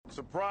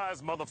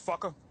Surprise,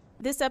 motherfucker.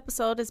 This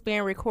episode is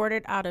being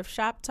recorded out of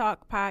Shop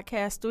Talk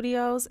Podcast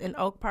Studios in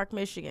Oak Park,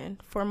 Michigan.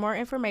 For more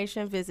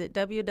information, visit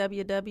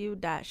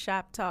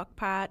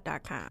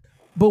www.shoptalkpod.com.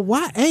 But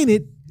why ain't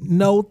it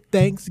no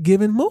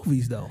Thanksgiving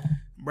movies, though?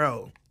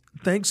 Bro,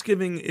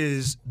 Thanksgiving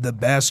is the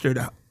bastard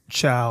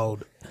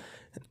child,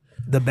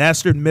 the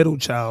bastard middle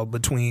child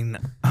between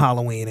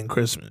Halloween and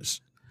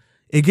Christmas.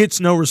 It gets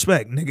no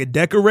respect. Nigga,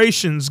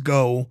 decorations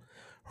go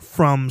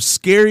from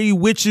scary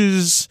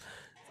witches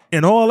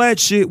and all that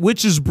shit,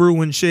 witches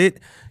brew and shit,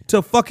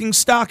 to fucking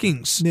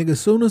stockings. Nigga, as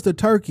soon as the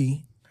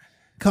turkey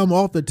come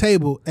off the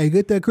table, hey,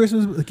 get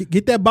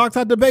that box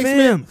out the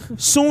basement. Fam,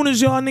 soon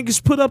as y'all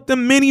niggas put up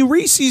them mini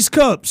Reese's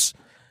cups,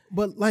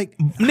 But like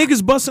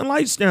niggas busting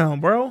lights down,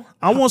 bro.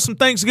 I want some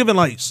Thanksgiving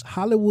lights.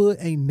 Hollywood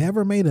ain't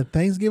never made a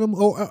Thanksgiving,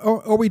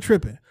 or we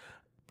tripping?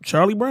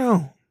 Charlie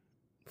Brown.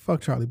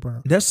 Fuck Charlie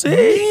Brown. That's it.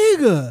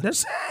 Nigga.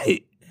 That's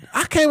it.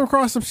 I came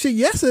across some shit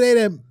yesterday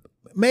that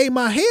made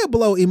my head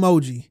blow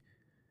emoji.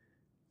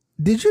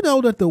 Did you know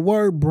that the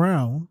word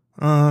brown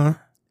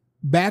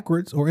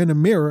backwards or in the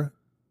mirror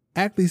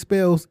actually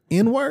spells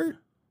N-word?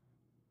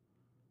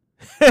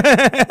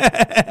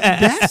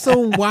 That's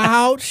some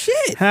wild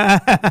shit.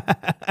 Like,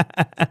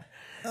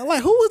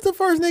 who was the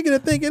first nigga to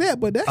think of that?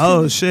 But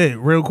that's shit.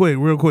 Real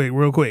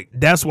quick.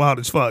 That's wild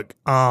as fuck.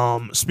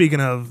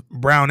 Speaking of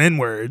brown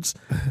N-words,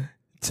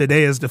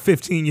 today is the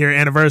 15-year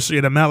anniversary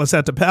of the Malice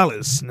at the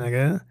Palace,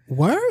 nigga.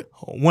 Word?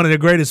 One of the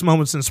greatest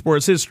moments in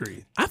sports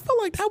history. I feel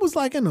like that was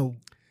like in the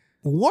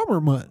warmer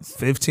months.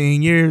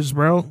 15 years,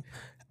 bro.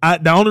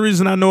 The only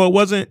reason I know it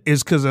wasn't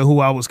is because of who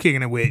I was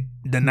kicking it with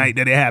the night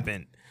that it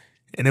happened.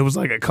 And it was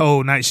like a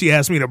cold night. She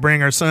asked me to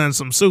bring her son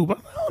some soup. I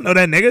don't know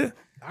that nigga.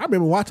 I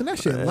remember watching that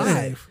shit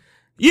live.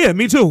 Yeah,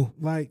 me too.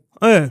 Like,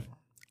 I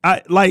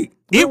like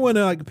it when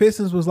like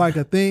Pistons was like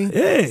a thing.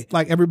 Yeah,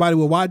 like everybody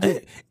would watch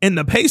it. And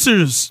the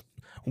Pacers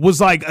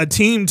was like a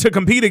team to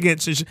compete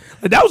against. And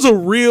like, that was a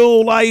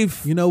real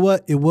life. You know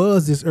what? It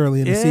was this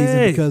early in the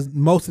season because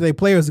most of their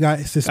players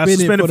got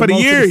suspended for the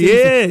year.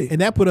 Yeah, and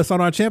that put us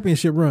on our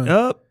championship run.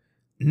 Yup.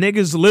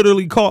 Niggas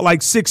literally caught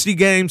like 60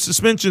 game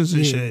suspensions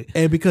and shit.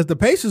 And because the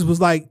Pacers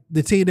was like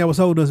the team that was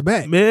holding us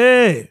back.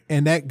 Yeah.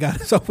 And that got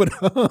us over the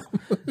hump.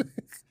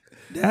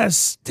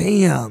 That's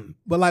damn.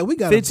 But like we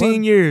got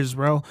 15 years,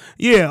 bro.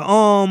 Yeah.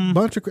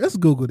 Bunch of let's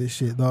Google this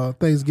shit, dog.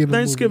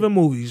 Thanksgiving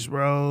movies,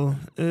 bro.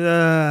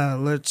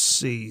 Let's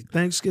see.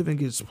 Thanksgiving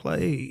gets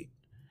played.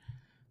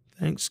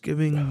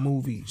 Thanksgiving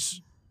movies.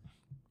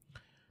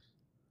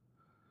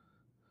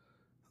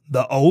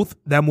 The Oath,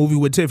 that movie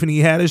with Tiffany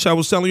Haddish I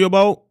was telling you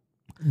about.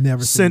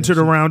 Never centered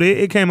around it.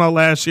 It came out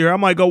last year. I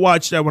might go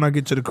watch that when I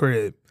get to the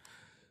crib.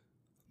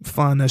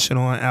 Find that shit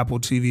on Apple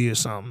TV or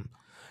something.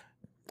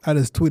 I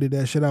just tweeted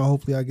that shit out.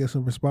 Hopefully I get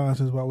some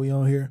responses while we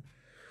on here.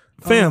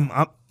 Fam,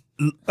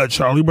 a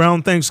Charlie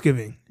Brown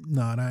Thanksgiving.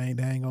 Nah, that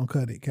ain't gonna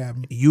cut it,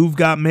 Captain. You've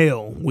Got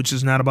Mail, which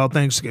is not about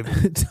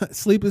Thanksgiving.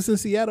 Sleepless in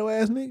Seattle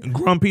ass nigga.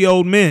 Grumpy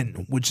Old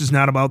Men, which is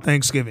not about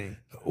Thanksgiving.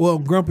 Well,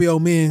 Grumpy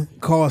Old Men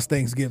cause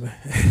Thanksgiving.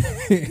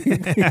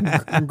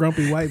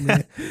 Grumpy White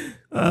Men.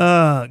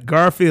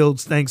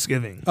 Garfield's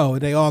Thanksgiving. Oh,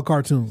 they all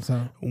cartoons,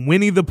 huh?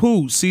 Winnie the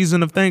Pooh,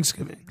 Season of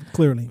Thanksgiving.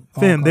 Clearly.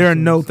 Fam, there are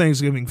no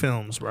Thanksgiving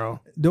films, bro.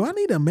 Do I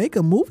need to make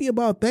a movie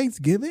about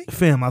Thanksgiving?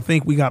 Fam, I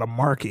think we got a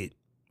market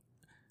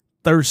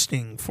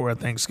thirsting for a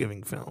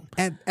Thanksgiving film.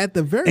 At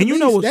the very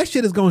least, that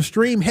shit is going to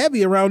stream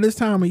heavy around this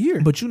time of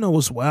year. But you know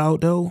what's wild,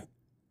 though,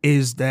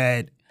 is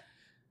that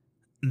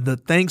the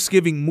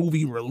Thanksgiving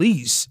movie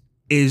release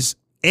is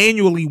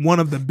annually one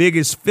of the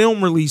biggest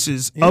film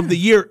releases of the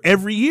year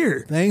every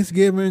year.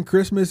 Thanksgiving,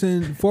 Christmas,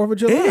 and 4th of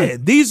July. Yeah,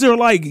 these are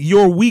like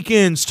your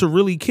weekends to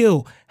really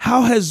kill.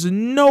 How has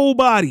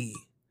nobody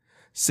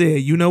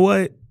said, you know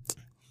what?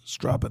 Let's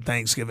drop a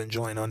Thanksgiving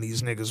joint on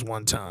these niggas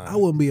one time. I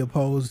wouldn't be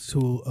opposed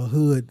to a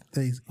hood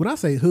thing. When I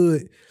say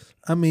hood,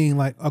 I mean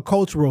like a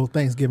cultural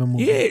Thanksgiving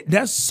movie. Yeah,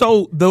 that's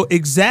so the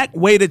exact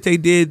way that they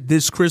did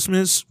this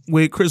Christmas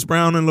with Chris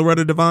Brown and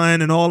Loretta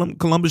Devine and all them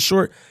Columbus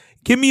Short.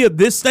 Give me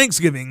this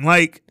Thanksgiving,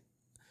 like.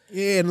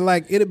 Yeah, and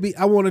like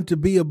I want it to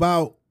be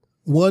about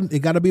one. It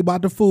got to be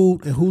about the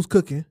food and who's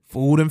cooking.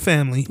 Food and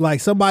family. Like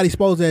somebody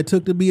supposed to have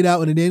took the meat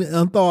out and it didn't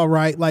unthaw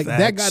right. Like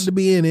Facts. that got to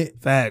be in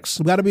it. Facts.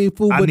 Got to be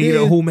food. I need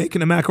a who making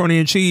the macaroni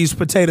and cheese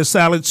potato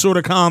salad sort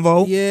of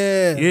convo.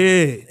 Yeah,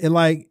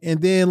 yeah.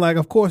 And then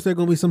of course there's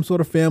gonna be some sort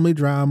of family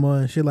drama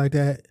and shit like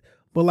that.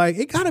 But like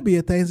it got to be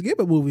a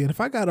Thanksgiving movie, and if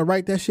I got to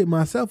write that shit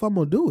myself, I'm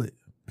gonna do it.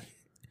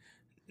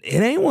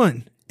 It ain't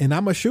one. And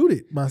I'm going to shoot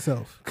it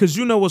myself. Because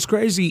you know what's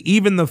crazy?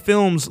 Even the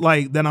films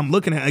like that I'm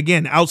looking at,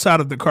 again, outside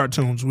of the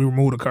cartoons, we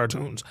remove the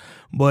cartoons,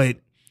 but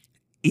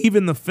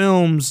even the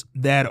films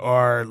that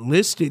are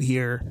listed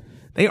here,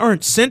 they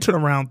aren't centered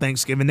around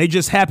Thanksgiving. They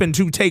just happen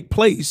to take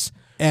place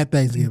at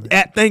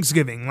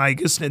Thanksgiving. Like,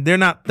 they're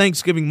not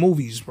Thanksgiving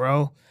movies,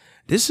 bro.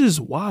 This is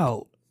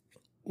wild.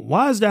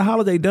 Why is that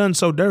holiday done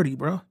so dirty,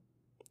 bro?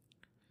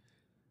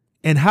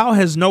 And how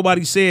has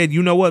nobody said,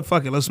 you know what,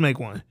 fuck it, let's make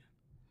one?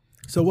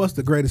 So what's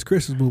the greatest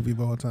Christmas movie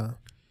of all time?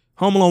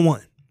 Home Alone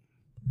 1.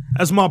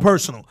 That's my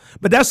personal.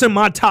 But that's in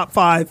my top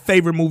 5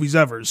 favorite movies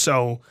ever.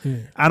 So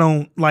I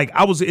don't like.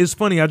 It's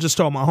funny. I just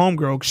told my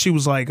homegirl. 'Cause she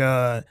was like,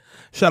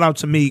 shout out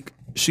to Meek.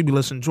 She be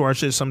listening to our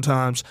shit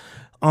sometimes.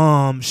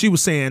 She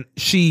was saying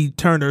she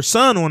turned her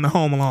son on to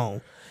Home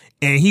Alone.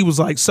 And he was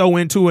like so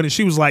into it, and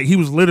she was like, he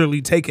was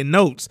literally taking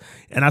notes.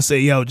 And I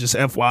said, yo, just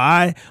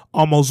FYI,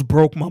 almost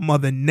broke my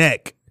mother's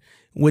neck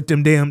with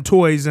them damn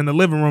toys in the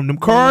living room. Them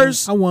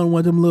cars. I want one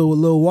of them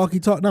little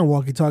walkie-talkie, not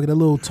walkie-talkie, the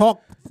little talk,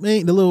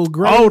 the little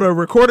gray. Oh, the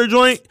recorder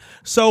joint.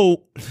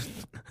 So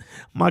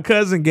my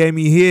cousin gave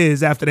me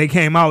his after they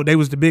came out. They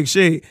was the big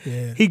shit.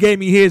 Yeah. He gave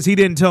me his. He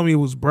didn't tell me it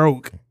was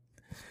broke.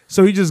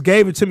 So he just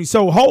gave it to me.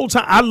 So whole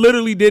time, I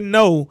literally didn't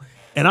know.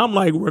 And I'm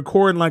like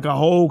recording like a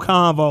whole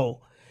convo.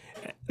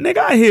 Nigga,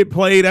 I hit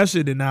play. That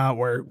shit did not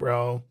work,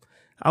 bro.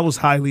 I was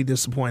highly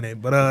disappointed.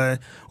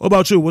 But what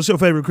about you? What's your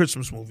favorite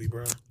Christmas movie,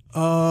 bro?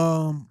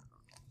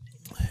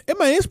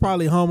 It's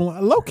probably Home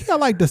Alone. Low key, I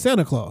like the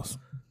Santa Claus.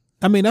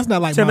 I mean, that's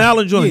not like Tim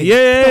Allen joint. Yeah,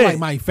 Yeah. it's not like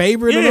my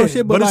favorite or no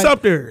shit, but it's like,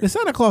 up there. The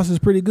Santa Claus is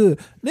pretty good.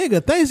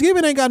 Nigga,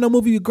 Thanksgiving ain't got no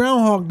movie.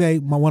 Groundhog Day,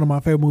 one of my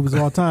favorite movies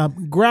of all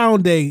time.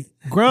 Groundhog Day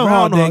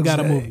got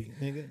a movie.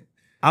 Nigga.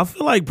 I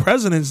feel like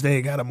President's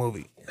Day got a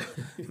movie.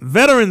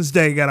 Veterans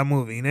Day got a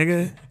movie,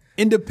 nigga.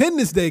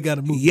 Independence Day got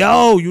a movie.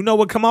 Yo, you know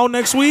what come out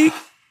next week?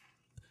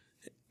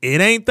 It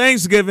ain't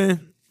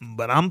Thanksgiving,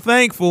 but I'm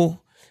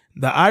thankful.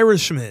 The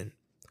Irishman.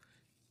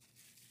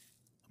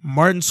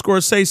 Martin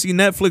Scorsese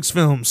Netflix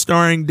film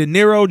starring De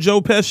Niro,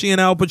 Joe Pesci, and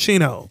Al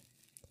Pacino.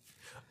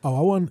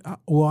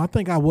 Oh, I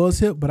think I was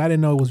hip, but I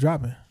didn't know it was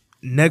dropping.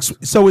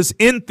 So it's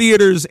in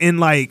theaters in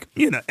like,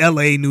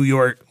 LA, New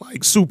York,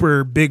 like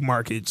super big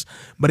markets.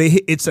 But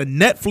it's a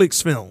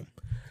Netflix film.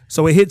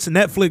 So it hits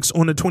Netflix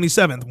on the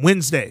 27th,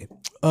 Wednesday.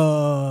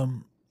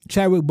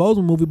 Chadwick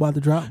Boseman movie about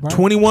to drop, right?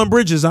 21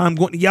 Bridges. I'm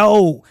going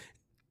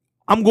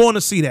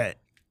to see that.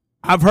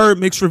 I've heard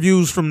mixed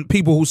reviews from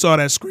people who saw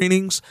that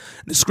screenings.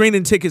 The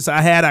screening tickets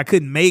I had, I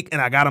couldn't make, and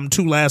I got them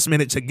too last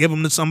minute to give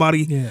them to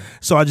somebody. Yeah.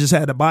 So I just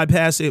had to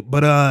bypass it.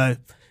 But I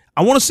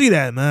want to see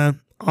that, man.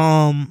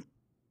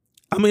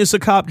 It's a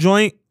cop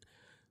joint,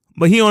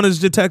 but he on his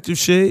detective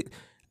shit.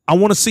 I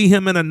want to see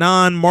him in a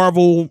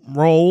non-Marvel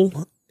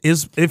role.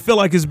 It feel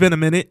like it's been a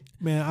minute.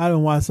 Man, I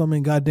done watched so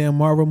many goddamn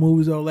Marvel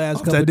movies over the last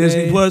couple that days.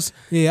 Disney Plus?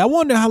 Yeah, I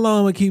wonder how long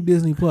I'm going to keep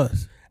Disney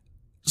Plus.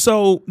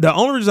 So the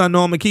only reason I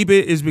know I'm going to keep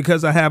it is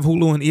because I have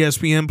Hulu and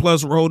ESPN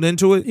Plus rolled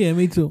into it. Yeah,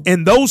 me too.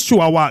 And those two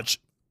I watch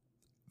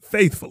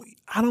faithfully.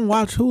 I don't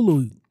watch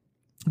Hulu.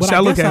 But See, I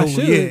look guess at I Hulu,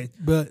 should. yeah.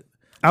 But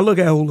I look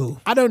at Hulu.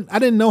 I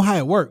didn't know how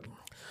it worked.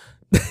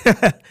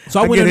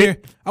 So I went in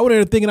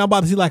there thinking I'm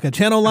about to see like a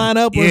channel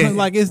lineup or something.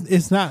 Like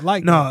it's not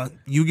like no,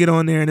 you get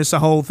on there and it's a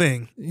whole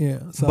thing. Yeah.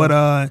 So. But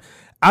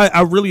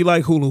I really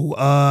like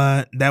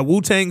Hulu. That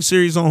Wu-Tang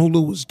series on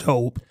Hulu was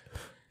dope.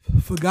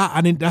 Forgot.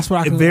 I didn't. That's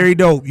what I. Very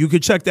dope. You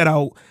could check that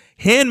out.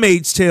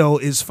 Handmaid's Tale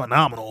is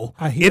phenomenal.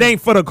 It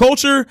ain't for the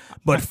culture,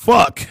 but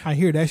fuck. I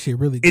hear that shit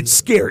really good. It's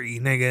scary,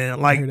 nigga.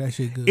 Like, I hear that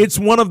shit good. It's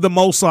one of the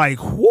most like,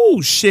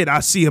 whoo, shit,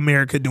 I see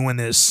America doing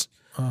this.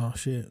 Oh,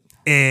 shit.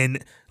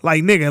 And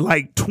like, nigga,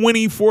 like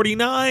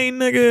 2049,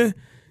 nigga,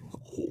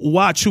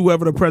 watch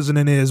whoever the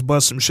president is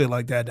bust some shit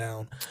like that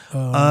down.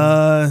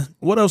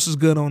 What else is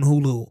good on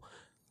Hulu?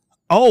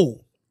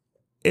 Oh,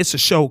 it's a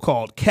show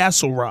called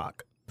Castle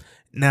Rock.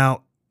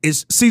 Now,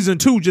 season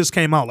 2 just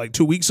came out like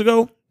 2 weeks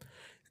ago.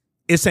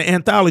 It's an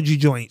anthology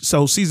joint.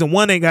 So season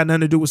 1 ain't got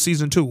nothing to do with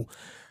season 2.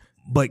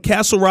 But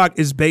Castle Rock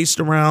is based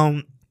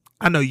around,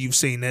 I know you've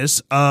seen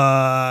this,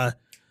 Shawshank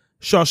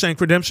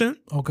Redemption.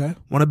 Okay.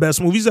 One of the best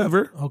movies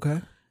ever.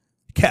 Okay.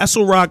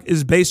 Castle Rock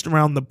is based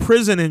around the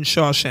prison in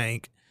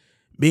Shawshank,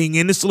 being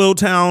in this little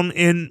town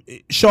in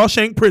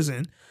Shawshank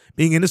Prison,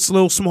 being in this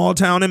little small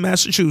town in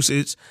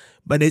Massachusetts,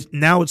 but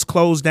now it's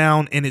closed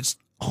down and it's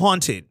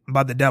haunted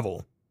by the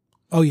devil.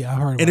 Oh yeah, I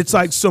heard about And it's this.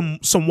 like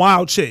some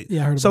wild shit.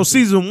 Yeah, I heard so about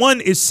season 1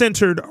 is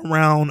centered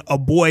around a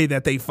boy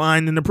that they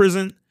find in the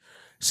prison.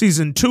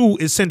 Season 2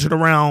 is centered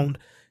around,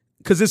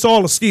 because it's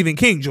all a Stephen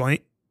King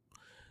joint.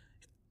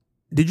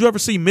 Did you ever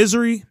see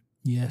Misery?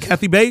 Yes.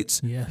 Kathy Bates?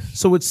 Yes.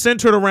 So it's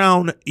centered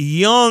around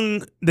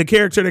the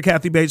character that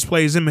Kathy Bates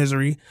plays in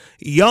Misery,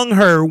 young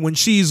her when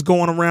she's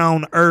going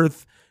around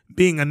Earth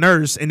being a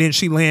nurse, and then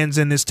she lands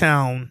in this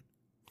town,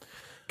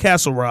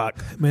 Castle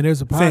Rock. Man,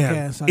 there's a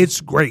podcast. Fam, it's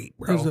great,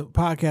 bro. There's a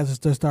podcast I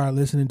just started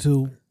listening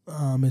to.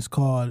 It's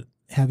called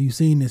 "Have You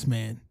Seen This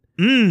Man?"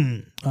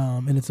 And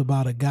it's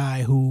about a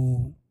guy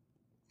who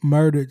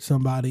murdered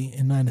somebody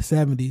in the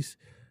 70s.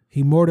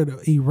 He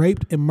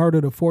raped and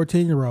murdered a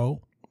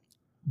 14-year-old,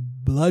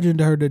 bludgeoned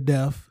her to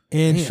death,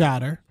 and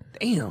shot her.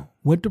 Damn.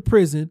 Went to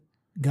prison,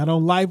 got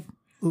life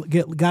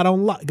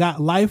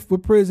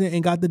with prison,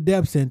 and got the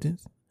death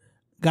sentence.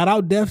 Got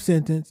out death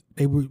sentence.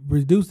 They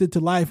reduced it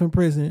to life in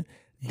prison.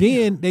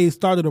 Then they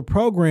started a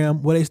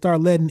program where they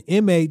started letting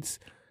inmates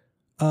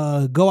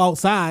go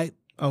outside,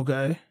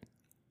 Okay.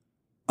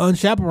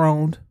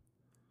 unchaperoned,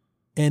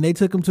 and they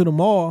took him to the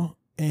mall,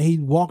 and he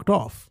walked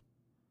off.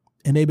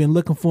 and they've been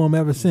looking for him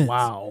ever since.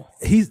 Wow.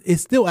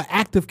 It's still an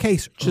active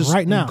case Just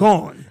right now.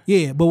 Gone.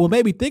 Yeah, but what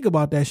made me think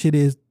about that shit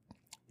is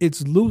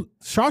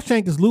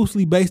Shawshank is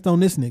loosely based on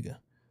this nigga.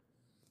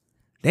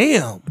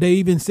 Damn. They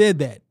even said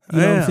that. You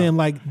know what I'm saying?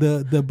 Like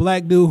the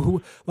black dude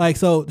who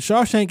so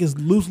Shawshank is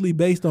loosely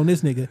based on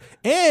this nigga.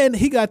 And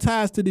he got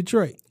ties to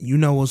Detroit. You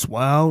know what's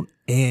wild?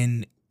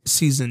 In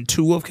season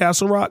 2 of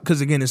Castle Rock, because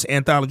again it's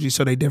anthology,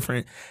 so they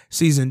different.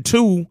 Season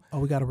 2. Oh,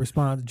 we gotta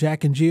respond.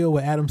 Jack and Jill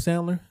with Adam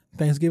Sandler,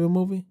 Thanksgiving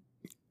movie.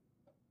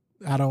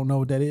 I don't know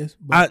what that is.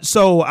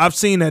 So I've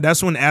seen that.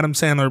 That's when Adam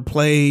Sandler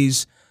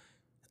plays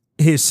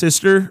his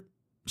sister.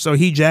 So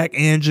he Jack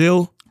and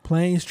Jill.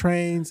 Planes,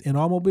 Trains, and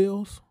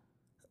Automobiles.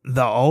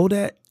 The old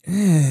that.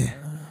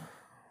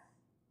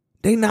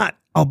 They not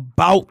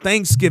about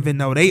Thanksgiving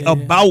though.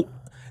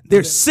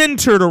 They're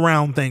centered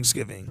around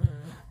Thanksgiving,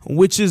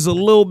 which is a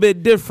little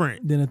bit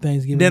different than a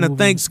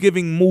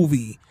Thanksgiving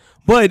movie.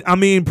 But I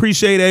mean,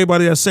 appreciate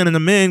everybody that's sending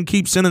them in.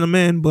 Keep sending them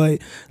in,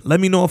 but let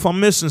me know if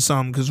I'm missing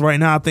something, because right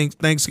now I think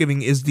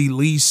Thanksgiving is the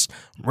least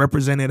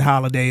represented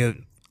holiday of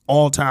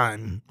all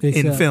time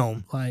in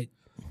film. Like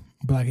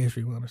Black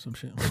History Month or some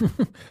shit.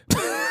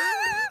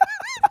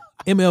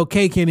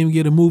 MLK can't even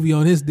get a movie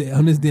on his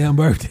damn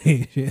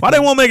birthday. Why they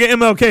won't make an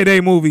MLK Day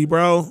movie,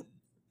 bro?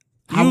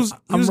 Use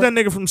that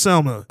nigga from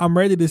Selma. I'm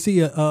ready to see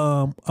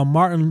a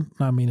Malcolm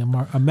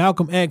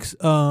X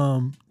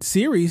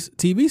series,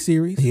 TV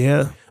series.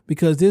 Yeah.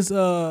 Because this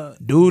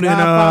dude in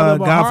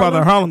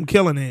Godfather Harlem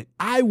killing it.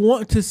 I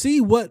want to see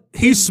what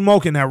he's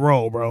smoking that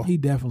role, bro. He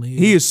definitely is.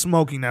 He is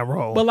smoking that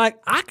role. But like,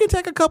 I can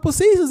take a couple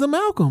seasons of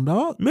Malcolm,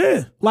 dog.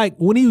 Man, like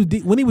when he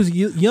was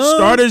young.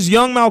 Start as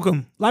young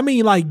Malcolm. I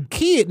mean, like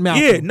kid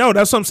Malcolm. Yeah, no,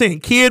 that's what I'm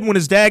saying. Kid, when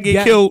his dad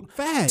get killed,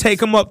 take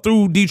him up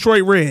through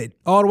Detroit Red,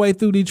 all the way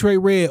through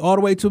Detroit Red, all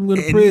the way to him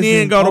going to prison, and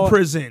then go to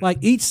prison. Like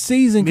each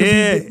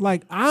season,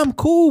 like I'm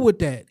cool with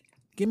that.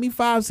 Give me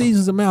 5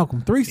 seasons of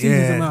Malcolm, 3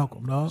 seasons of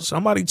Malcolm, dog.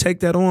 Somebody take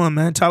that on,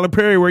 man. Tyler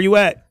Perry, where you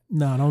at?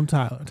 No, don't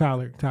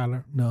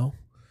Tyler, no.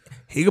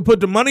 He can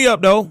put the money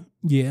up though.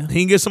 Yeah,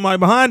 he can get somebody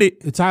behind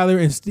it. Tyler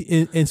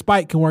and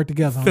Spike can work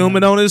together. Film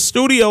it on his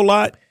studio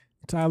lot.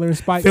 Tyler and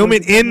Spike film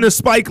it in the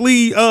Spike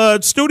Lee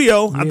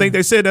studio. Yeah. I think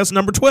they said that's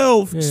number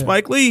 12. Yeah.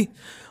 Spike Lee.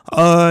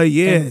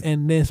 Yeah.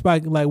 And then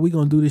Spike like, we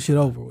gonna do this shit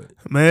over with.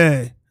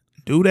 Man,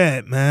 do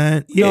that,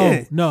 man.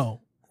 Yeah.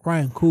 No.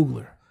 Ryan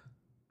Coogler.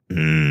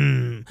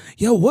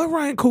 Yo, what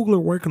Ryan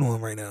Coogler working on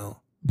right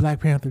now? Black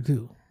Panther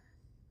 2.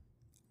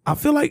 I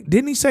feel like,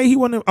 didn't he say he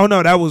wasn't? Oh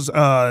no, that was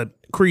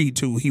Creed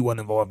 2. He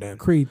wasn't involved in.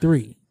 Creed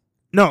 3.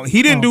 No,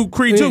 he didn't do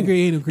Creed 2.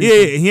 He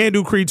didn't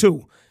do Creed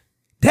 2.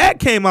 That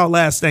came out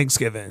last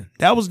Thanksgiving.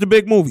 That was the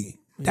big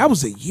movie. That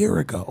was a year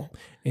ago,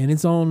 and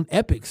it's on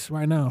Epix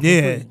right now.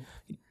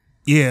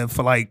 Yeah,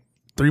 for like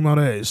 3 more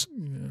days.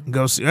 Yeah.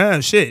 Go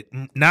see. Shit,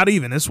 not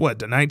even. It's what,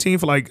 the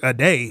 19th for like a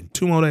day,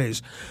 2 more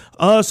days.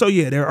 So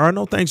yeah, there are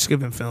no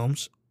Thanksgiving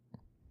films,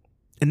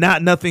 and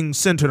nothing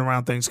centered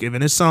around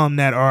Thanksgiving. It's some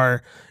that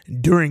are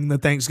during the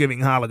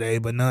Thanksgiving holiday,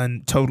 but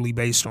none totally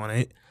based on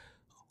it.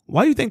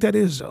 Why do you think that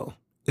is though?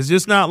 It's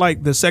just not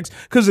like the sex.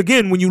 Because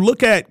again, when you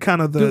look at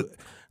kind of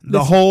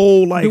the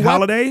whole like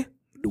holiday.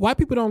 White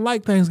people don't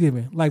like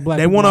Thanksgiving, like black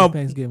people like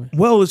Thanksgiving.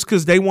 Well, it's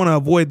because they want to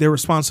avoid their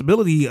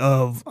responsibility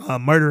of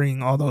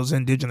murdering all those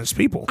indigenous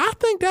people. I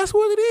think that's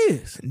what it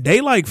is. They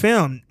like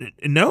found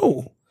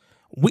no,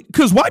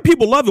 because white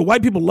people love it.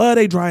 White people love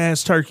they dry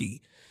ass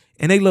turkey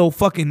and they little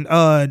fucking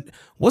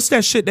what's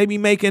that shit they be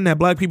making that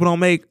black people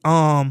don't make?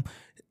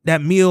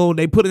 That meal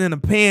they put it in a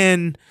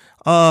pan.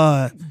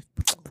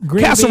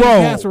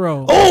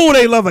 Casserole. Oh,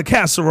 they love a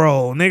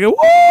casserole, nigga.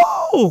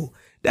 Whoa,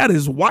 that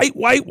is white,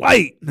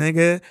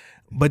 nigga.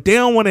 But they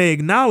don't want to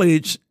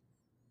acknowledge,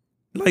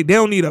 like, they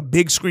don't need a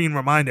big screen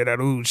reminder that,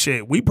 oh,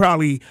 shit, we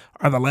probably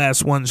are the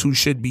last ones who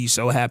should be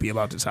so happy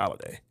about this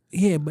holiday.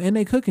 Yeah, and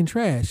they cooking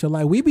trash. So,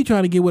 like, we be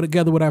trying to get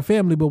together with our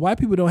family, but white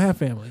people don't have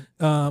family.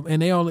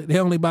 And they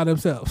only by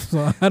themselves.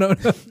 So, I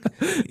don't know.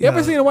 You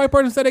ever seen a white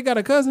person say they got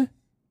a cousin?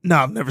 No,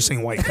 I've never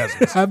seen white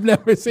cousins. I've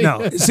never seen. No,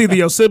 it's either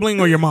your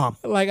sibling or your mom.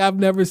 Like, I've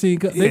never seen.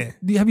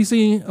 Have you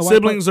seen a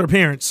siblings or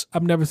parents?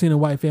 I've never seen a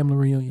white family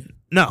reunion.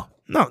 No,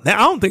 I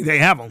don't think they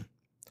have them.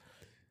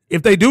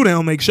 If they do, they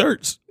don't make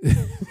shirts. They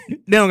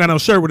don't got no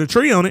shirt with a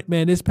tree on it.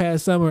 Man, this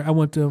past summer, I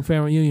went to a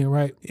family reunion,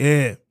 right?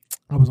 Yeah.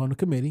 I was on the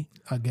committee.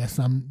 I guess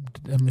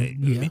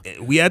yeah.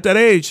 We at that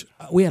age.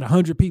 We had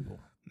 100 people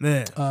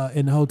in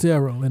the hotel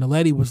room. And the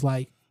lady was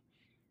like,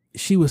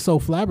 she was so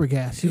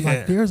flabbergasted. She was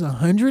like, there's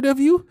 100 of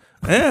you?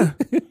 Yeah.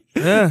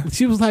 Yeah.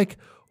 She was like,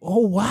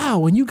 oh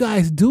wow, and you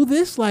guys do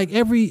this like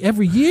every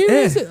year?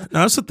 Yeah. No,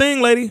 that's the thing,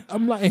 lady.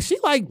 I'm like, and she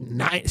like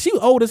she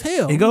old as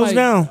hell. It goes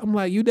down. I'm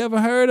like, you never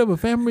heard of a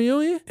family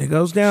reunion? It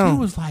goes down. She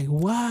was like,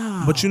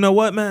 wow. But you know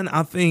what, man?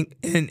 I think,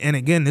 and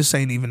again, this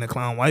ain't even to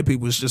clown white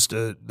people. It's just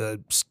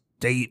the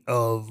state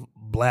of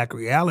black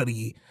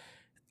reality.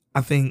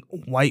 I think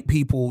white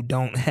people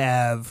don't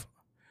have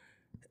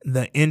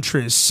the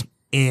interest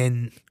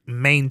in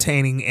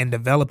maintaining and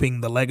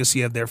developing the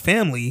legacy of their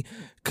family,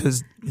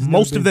 because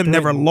most of them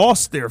never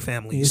lost their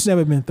families. It's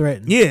never been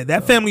threatened. Yeah,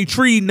 that family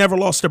tree never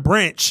lost a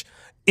branch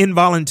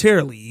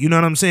involuntarily. You know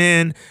what I'm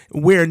saying?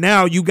 Where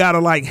now you gotta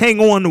like hang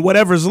on to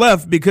whatever's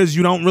left because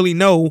you don't really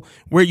know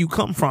where you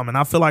come from. And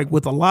I feel like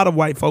with a lot of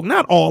white folk,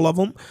 not all of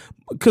them,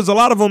 because a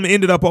lot of them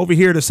ended up over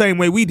here the same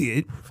way we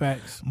did.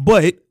 Facts.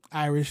 But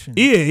Irish.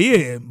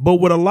 Yeah. But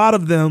with a lot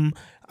of them,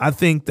 I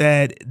think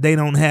that they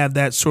don't have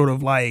that sort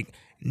of like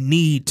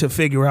need to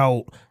figure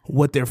out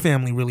what their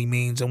family really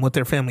means and what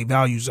their family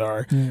values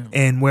are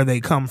and where they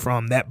come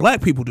from that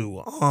black people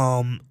do.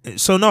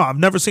 So no, I've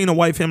never seen a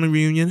white family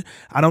reunion.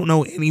 I don't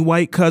know any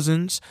white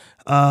cousins.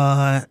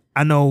 I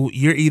know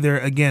you're either,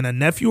 again, a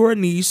nephew or a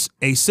niece,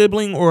 a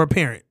sibling or a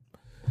parent.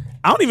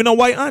 I don't even know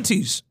white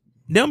aunties.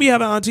 They don't be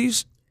having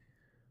aunties.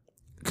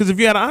 Because if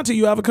you had an auntie,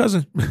 you have a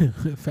cousin.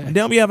 They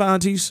don't be having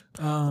aunties.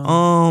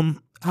 I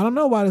don't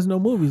know why there's no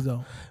movies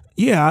though.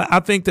 Yeah, I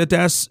think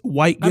that's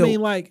white guilt. I mean,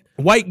 like,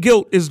 white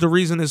guilt is the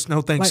reason there's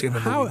no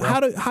Thanksgiving like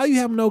movie. How you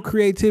have no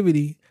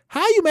creativity?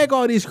 How you make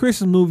all these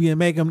Christmas movies and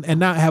make them and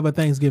not have a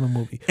Thanksgiving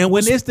movie? And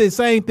when it's the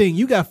same thing,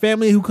 you got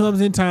family who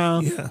comes in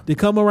town, they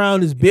come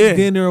around this big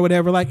dinner or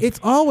whatever. Like, it's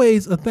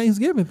always a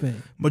Thanksgiving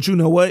thing. But you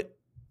know what?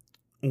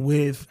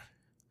 Because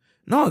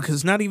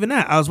not even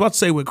that. I was about to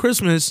say with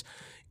Christmas,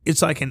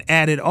 it's like an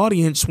added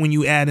audience when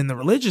you add in the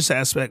religious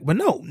aspect. But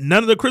no,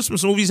 none of the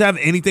Christmas movies have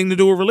anything to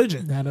do with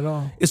religion. Not at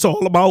all. It's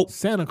all about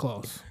Santa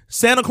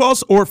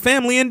Claus or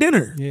family and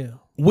dinner. Yeah.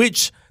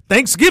 Which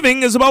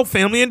Thanksgiving is about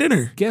family and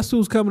dinner. Guess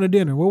who's coming to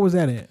dinner? Where was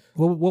that at?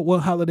 What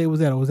holiday was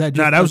that? Or was that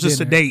just that was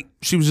just a date.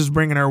 She was just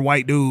bringing her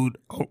white dude.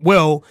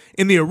 Well,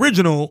 in the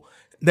original,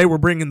 they were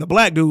bringing the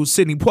black dude,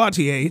 Sidney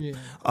Poitier,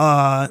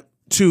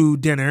 to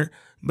dinner.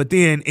 But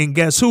then in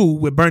Guess Who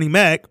with Bernie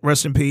Mac,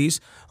 rest in peace,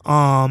 his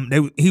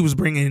daughter was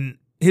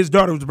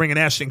bringing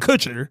Ashton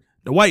Kutcher,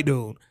 the white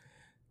dude.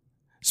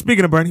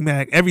 Speaking of Bernie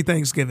Mac, every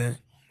Thanksgiving,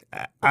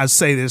 I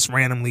say this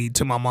randomly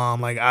to my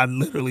mom. Like, I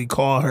literally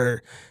call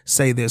her,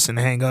 say this, and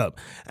hang up.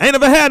 I ain't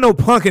never had no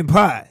pumpkin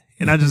pie.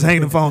 And I just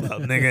hang the phone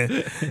up,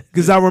 nigga.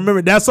 Because I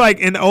remember that's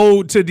like an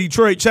ode to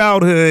Detroit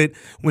childhood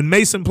when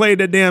Mason played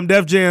that damn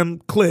Def Jam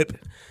clip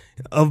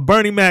of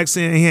Bernie Mac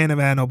saying he ain't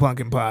never had no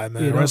pumpkin pie,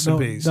 man. Yeah, rest in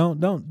peace.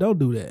 Don't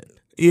do that.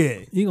 Yeah.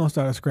 You gonna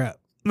start a scrap.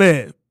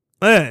 Man.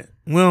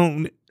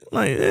 Well,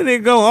 like, they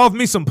go off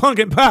me some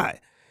pumpkin pie.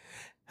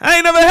 I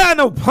ain't never had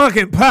no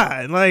pumpkin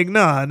pie. Like,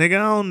 nah,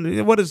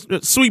 nigga, what is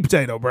sweet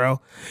potato,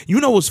 bro? You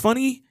know what's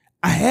funny?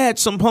 I had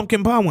some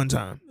pumpkin pie one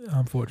time.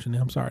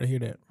 Unfortunately, I'm sorry to hear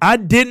that. I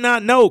did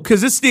not know,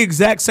 because it's the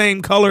exact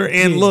same color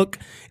and look,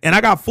 and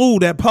I got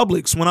food at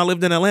Publix when I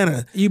lived in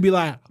Atlanta. You be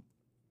like,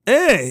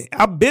 hey,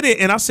 I bit it,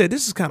 and I said,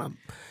 this is kind of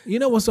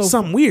what's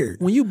something weird.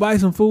 When you buy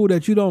some food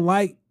that you don't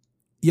like,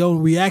 your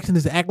reaction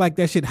is to act like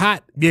that shit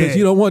hot because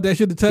you don't want that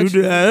shit to touch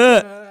you.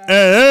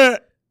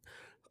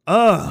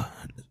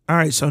 All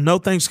right, so no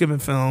Thanksgiving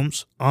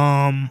films.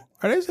 Are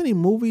there any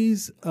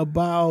movies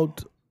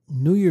about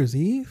New Year's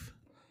Eve?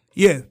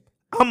 Yeah,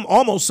 I'm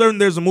almost certain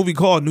there's a movie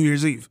called New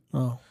Year's Eve.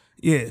 Oh,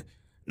 yeah.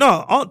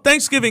 No,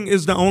 Thanksgiving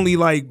is the only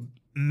like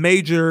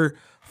major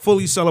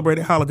fully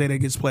celebrated holiday that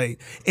gets played.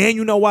 And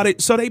you know why?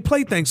 So they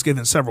play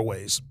Thanksgiving several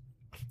ways.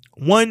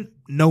 One,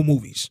 no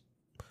movies.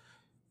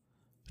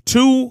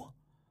 Two,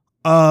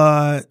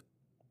 now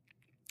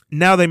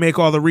they make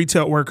all the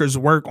retail workers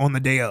work on the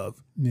day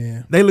of.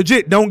 Yeah. They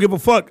legit don't give a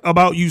fuck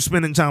about you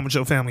spending time with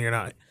your family or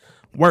not.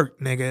 Work,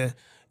 nigga.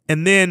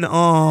 And then,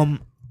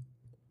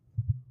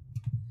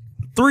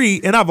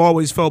 three, and I've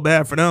always felt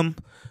bad for them,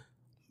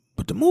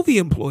 but the movie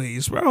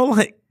employees, bro,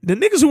 like, the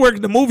niggas who work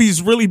in the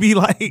movies really be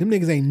like, them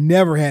niggas ain't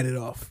never had it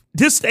off.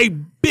 This they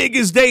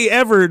biggest day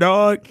ever,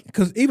 dog.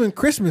 Because even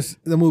Christmas,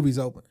 the movie's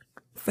open.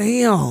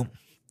 Fam,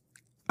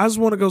 I just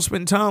want to go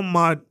spend time with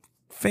my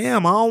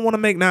fam. I don't want to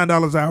make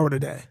 $9 an hour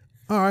today.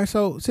 All right,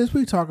 so since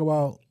we talk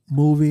about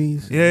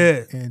movies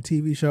and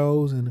TV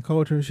shows and the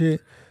culture and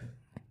shit,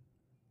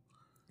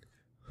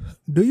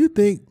 do you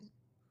think,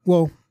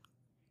 well,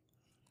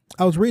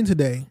 I was reading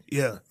today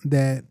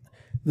that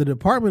the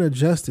Department of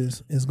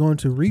Justice is going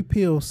to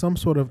repeal some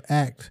sort of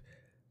act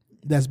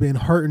that's been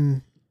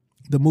hurting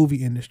the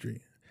movie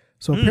industry.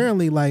 So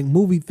apparently, like,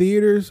 movie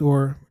theaters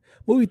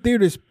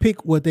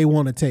pick what they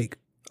want to take.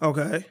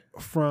 Okay.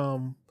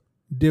 From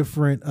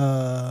different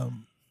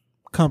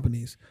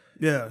companies.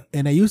 Yeah.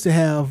 And they used to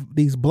have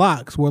these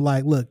blocks where,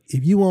 like, look,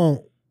 if you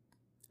want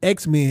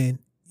X-Men,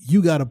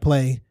 you got to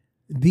play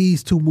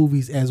these two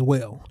movies as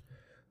well.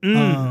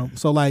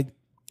 So, like,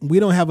 we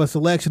don't have a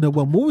selection of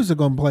what movies are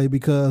going to play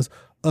because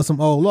of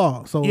some old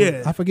law. So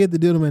I forget the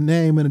gentleman's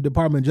name in the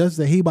Department of Justice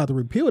that he about to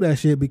repeal that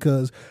shit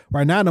because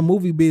right now the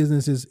movie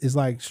business is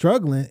like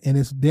struggling and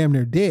it's damn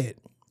near dead.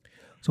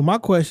 So my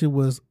question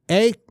was,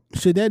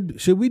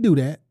 should we do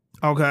that?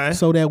 Okay.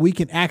 So that we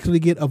can actually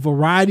get a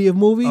variety of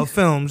movies? Of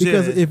films,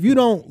 because if you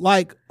don't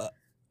like,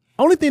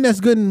 only thing that's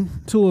good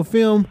into a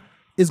film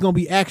is going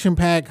to be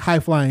action-packed,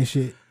 high-flying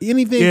shit.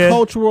 Anything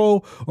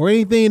cultural or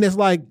anything that's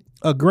like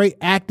a great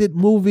acted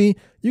movie,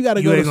 you got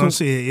to go. You ain't gonna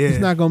see it. Yeah, it's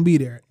not gonna be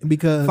there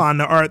because find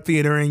the art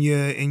theater in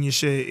your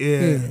shit.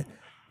 Yeah.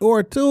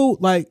 Or two,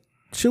 like,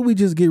 should we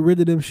just get rid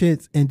of them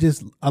shits and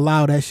just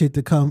allow that shit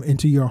to come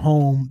into your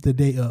home the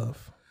day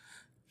of?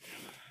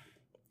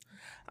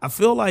 I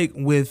feel like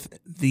with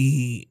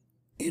the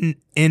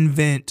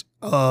invent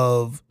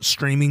of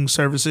streaming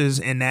services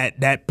and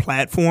that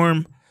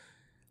platform,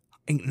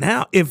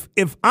 now if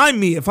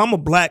I'm a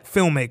black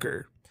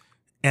filmmaker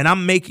and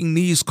I'm making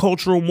these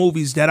cultural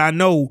movies that I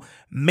know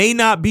may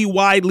not be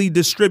widely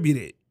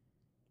distributed,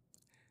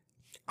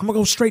 I'm gonna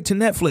go straight to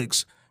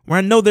Netflix where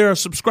I know there are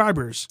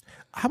subscribers.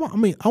 I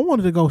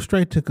wanted to go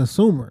straight to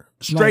consumer,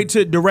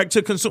 to direct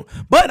to consumer.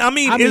 But I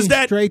mean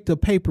that straight to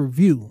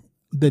pay-per-view?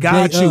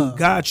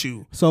 Got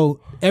you.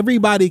 So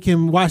everybody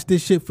can watch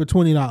this shit for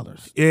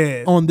 $20.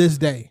 Yeah, on this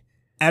day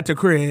at the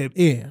crib.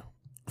 Yeah,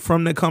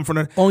 from the comfort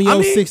of on your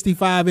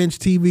 65-inch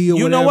TV or whatever.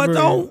 You know what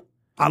though?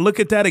 I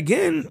look at that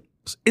again.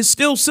 It's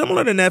still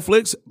similar to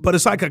Netflix, but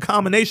it's like a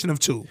combination of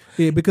two.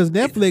 Yeah, because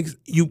Netflix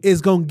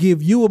is gonna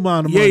give you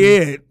amount of money.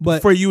 Yeah.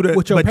 But for you to,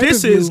 but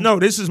this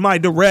is my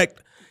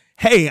direct.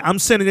 Hey, I'm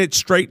sending it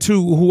straight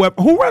to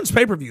whoever who runs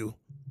pay-per-view.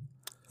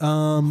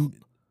 In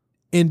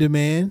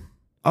demand.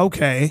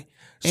 Okay.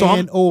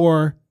 So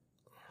or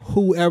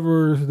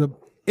whoever's the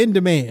in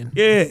demand.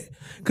 Yeah,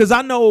 because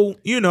I know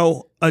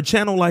a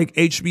channel like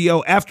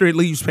HBO, after it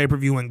leaves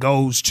pay-per-view and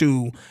goes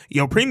to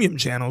your premium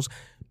channels.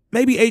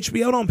 Maybe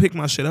HBO don't pick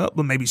my shit up,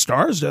 but maybe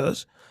Starz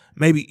does.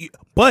 Maybe,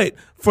 but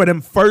for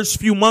them first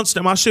few months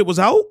that my shit was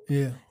out,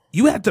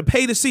 you had to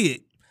pay to see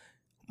it.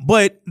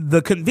 But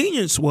the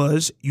convenience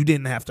was you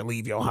didn't have to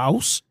leave your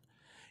house.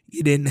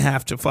 You didn't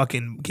have to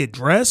fucking get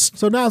dressed.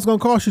 So now it's going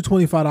to cost you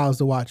 $25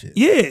 to watch it.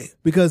 Yeah.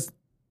 Because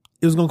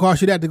it was going to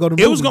cost you that to go to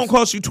movies. It was going to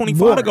cost you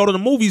 $25 to go to the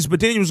movies, but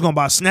then you was going to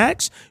buy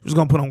snacks. You was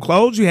going to put on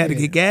clothes. You had to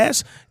get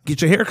gas,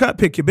 get your hair cut,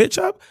 pick your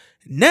bitch up.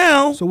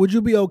 Now. So would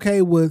you be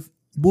okay with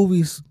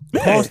movies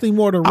costing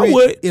more to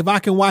rent if I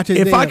can watch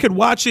it? If I could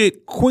watch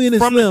it, Queen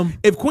and Slim.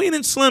 If Queen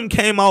and Slim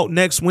came out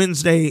next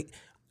Wednesday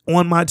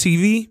on my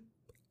TV,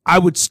 I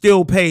would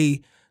still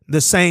pay the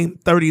same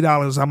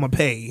 $30 I'm gonna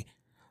pay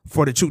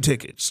for the 2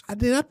 tickets. I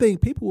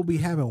think people will be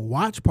having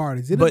watch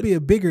parties. It'll be a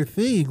bigger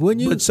thing,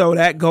 wouldn't you? But so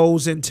that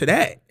goes into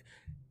that.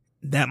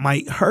 That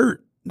might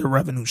hurt the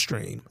revenue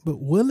stream.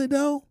 But will it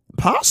though?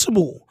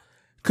 Possible.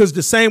 Because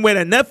the same way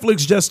that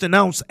Netflix just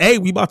announced, hey,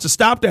 we about to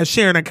stop that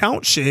sharing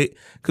account shit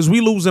because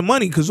we losing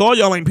money because all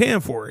y'all ain't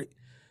paying for it.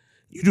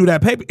 You do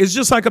that paper. It's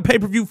just like a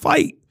pay-per-view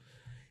fight.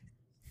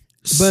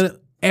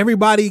 But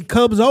everybody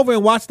comes over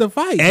and watch the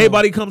fight.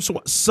 Everybody comes to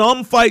watch.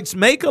 Some fights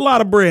make a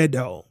lot of bread,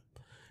 though,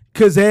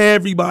 because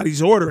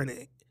everybody's ordering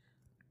it.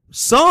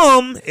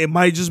 Some, it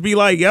might just be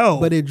like, yo.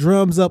 But it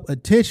drums up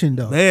attention,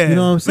 though. Man, you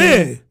know what I'm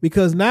saying? Man.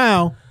 Because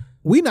now...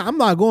 I'm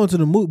not going to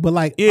the movie, but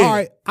all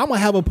right, I'm gonna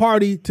have a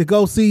party to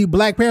go see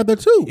Black Panther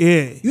 2.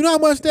 Yeah. You know how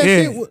much that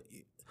shit.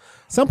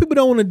 Some people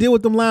don't want to deal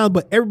with them lines,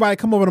 but everybody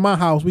come over to my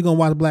house, we gonna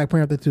watch Black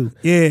Panther 2.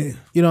 Yeah.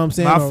 You know what I'm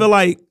saying?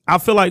 I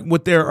feel like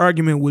what their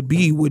argument would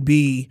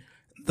be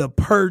the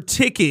per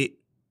ticket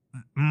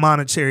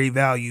monetary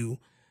value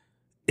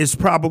is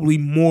probably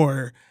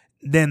more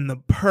than the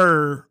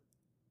per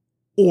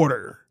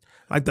order.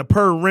 Like the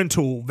per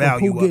rental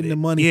value. Who getting the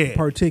money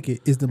per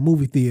ticket is the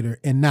movie theater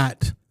and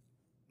not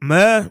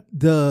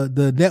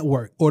the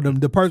network or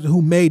the person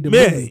who made the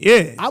movie.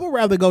 Yeah. I would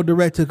rather go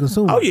direct to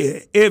consumer. Oh yeah.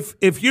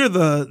 If you're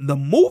the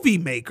movie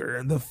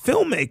maker, the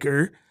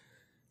filmmaker,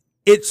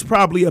 it's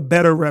probably a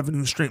better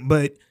revenue stream.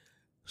 But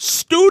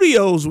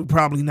studios would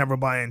probably never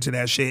buy into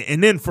that shit.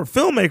 And then for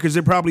filmmakers,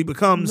 it probably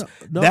becomes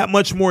that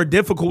much more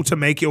difficult to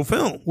make your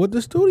film. With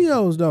the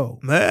studios though.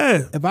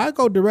 If I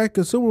go direct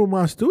consumer with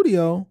my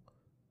studio,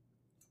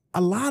 a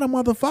lot of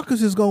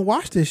motherfuckers is gonna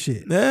watch this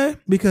shit. Yeah.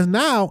 Because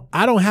now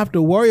I don't have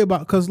to worry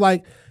about, because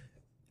like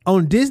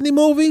on Disney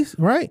movies,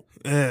 right?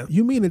 Yeah.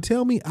 You mean to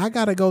tell me I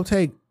gotta go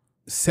take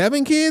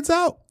 7 kids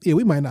out? Yeah,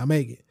 we might not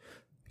make it.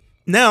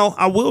 Now,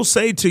 I will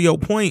say to your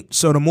point,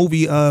 so the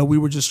movie we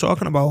were just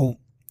talking about,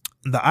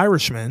 The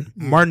Irishman,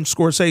 Martin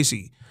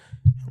Scorsese,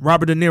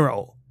 Robert De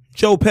Niro,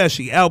 Joe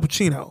Pesci, Al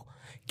Pacino.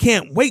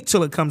 Can't wait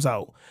till it comes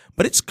out.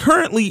 But it's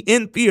currently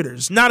in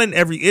theaters.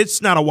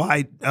 It's not a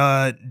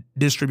wide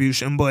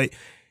distribution, but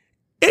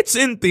it's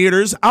in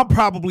theaters. I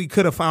probably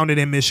could have found it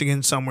in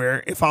Michigan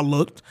somewhere if I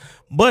looked.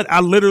 But I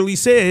literally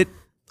said,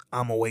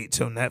 I'm going to wait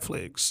till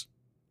Netflix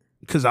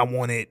because I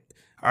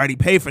already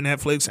paid for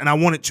Netflix and I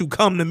want it to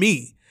come to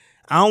me.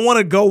 I don't want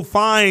to go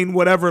find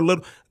whatever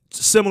little,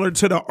 similar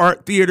to the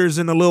art theaters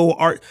and the little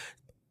art.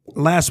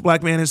 Last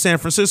Black Man in San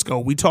Francisco.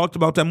 We talked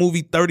about that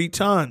movie 30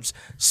 times.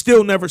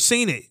 Still never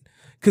seen it.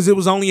 Because it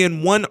was only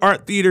in one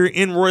art theater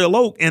in Royal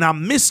Oak, and I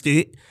missed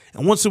it.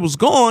 And once it was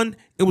gone,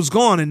 it was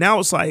gone. And now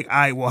it's like, all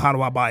right, well, how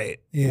do I buy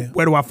it? Yeah.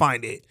 Where do I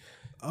find it?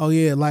 Oh,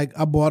 yeah. Like,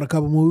 I bought a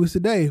couple movies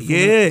today.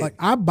 Yeah.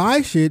 I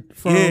buy shit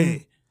from...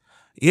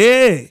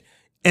 Yeah.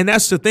 And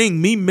that's the thing.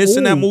 Me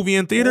missing that movie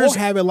in theaters. Or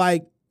have it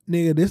like,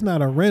 nigga, this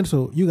not a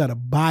rental. You got to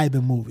buy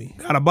the movie.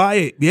 Gotta buy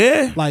it.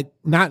 Yeah. Like,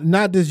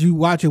 not just you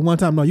watch it one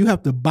time. No, you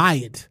have to buy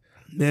it.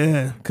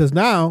 Yeah. Because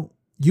now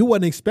you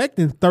wasn't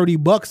expecting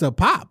 $30 a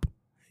pop.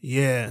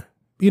 Yeah.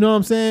 You know what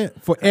I'm saying?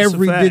 For That's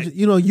every a fact. digit.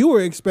 You know, you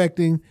were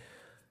expecting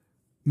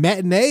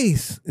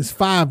matinees is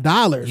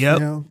 $5. Yep.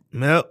 You know?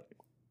 Yep.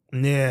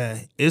 Yeah.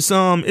 It's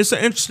an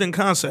interesting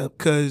concept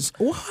because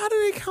Well, how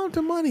do they count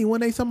the money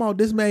when they somehow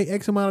this made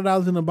X amount of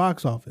dollars in the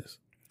box office?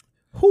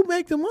 Who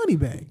make the money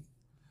back?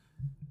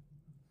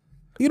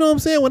 You know what I'm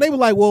saying? When they were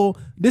like, well,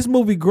 this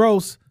movie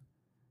grossed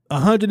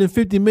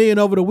 $150 million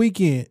over the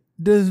weekend.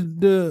 Does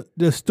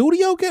the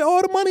studio get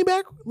all the money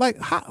back? Like,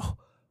 how?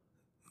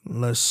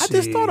 let's see. I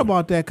just thought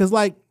about that because,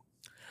 like,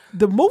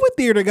 the movie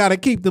theater got to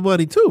keep the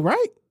money too,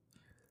 right?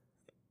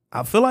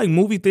 I feel like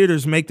movie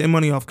theaters make their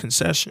money off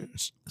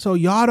concessions. So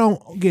y'all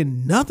don't get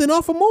nothing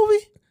off a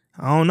movie?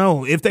 I don't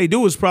know. If they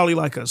do, it's probably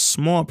like a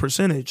small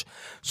percentage.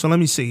 So let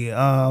me see.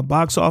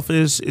 Box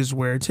office is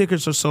where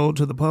tickets are sold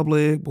to the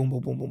public. Boom,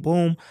 boom, boom, boom,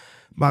 boom.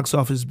 Box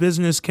office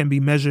business can be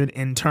measured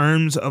in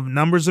terms of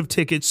numbers of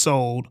tickets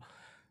sold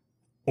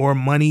or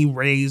money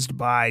raised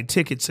by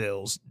ticket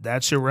sales.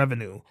 That's your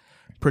revenue.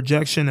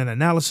 Projection and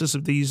analysis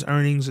of these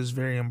earnings is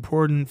very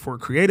important for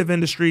creative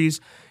industries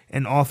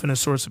and often a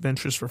source of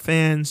interest for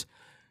fans.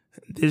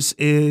 This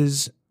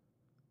is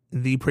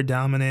the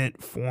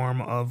predominant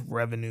form of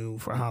revenue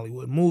for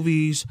Hollywood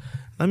movies.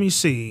 Let me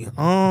see.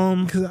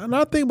 Because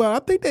I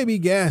think they be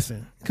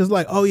gassing. Because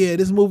like, oh yeah,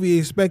 this movie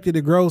is expected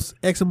to gross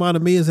X amount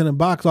of millions in the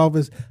box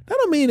office. That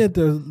don't mean that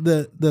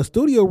the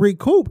studio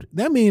recouped.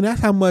 That mean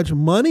that's how much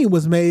money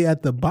was made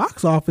at the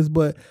box office.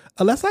 But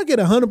unless I get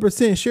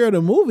 100% share of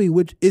the movie,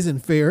 which isn't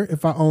fair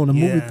if I own a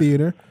movie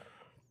theater.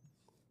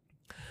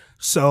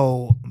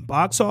 So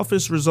box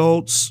office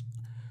results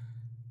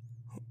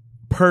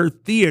per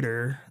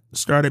theater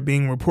started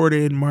being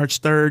reported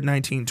March 3rd,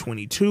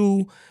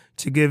 1922,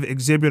 to give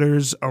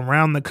exhibitors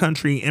around the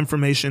country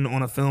information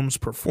on a film's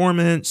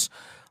performance.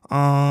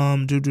 So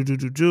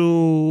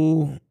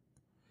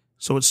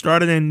it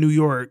started in New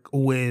York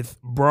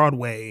with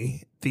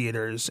Broadway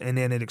theaters, and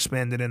then it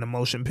expanded into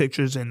motion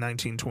pictures in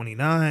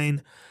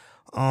 1929.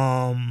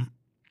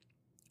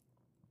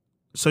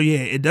 So yeah,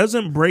 it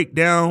doesn't break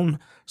down.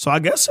 So I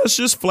guess that's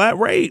just flat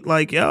rate.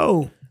 Like,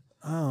 yo,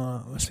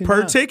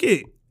 per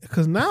ticket.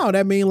 Because now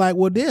that mean like,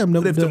 well, damn.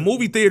 But if the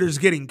movie theater's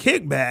getting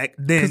kickback,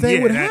 then because they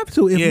would have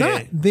to. If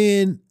not,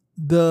 then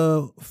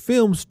the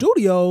film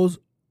studios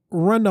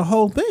run the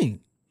whole thing.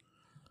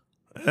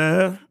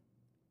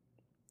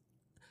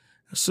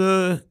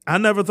 So I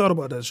never thought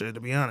about that shit,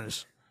 to be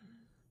honest.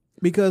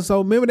 Because so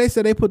remember they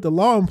said they put the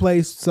law in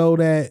place so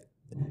that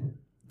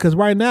because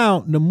right now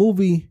the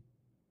movie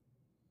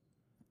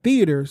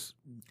theaters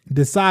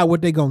decide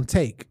what they're gonna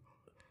take.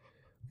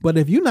 But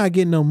if you're not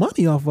getting no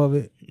money off of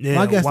it, yeah,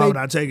 well, I guess why would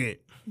I take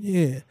it?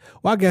 Yeah.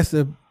 Well, I guess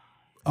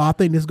I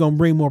think this is gonna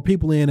bring more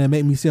people in and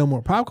make me sell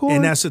more popcorn.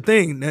 And that's the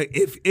thing.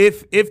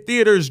 If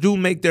theaters do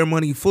make their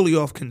money fully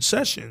off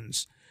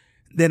concessions,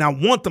 then I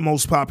want the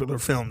most popular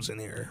films in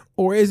here.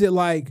 Or is it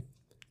like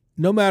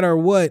no matter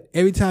what,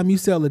 every time you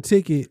sell a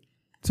ticket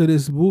to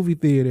this movie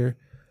theater,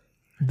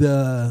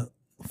 the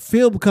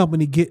film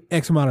company get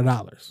X amount of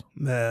dollars.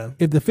 Yeah.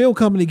 If the film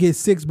company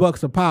gets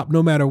 $6 a pop,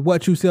 no matter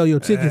what you sell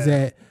your tickets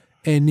at,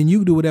 and then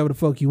you do whatever the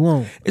fuck you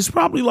want. It's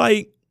probably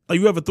like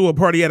you ever threw a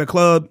party at a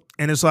club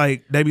and it's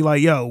like they be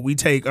like, yo, we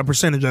take a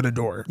percentage of the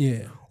door.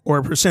 Yeah. Or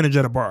a percentage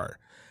of the bar.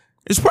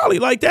 It's probably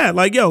like that.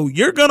 Like, yo,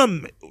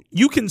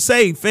 you can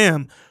say,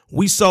 fam,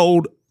 we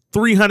sold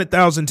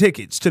 300,000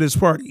 tickets to this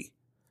party,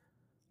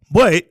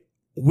 but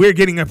we're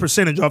getting a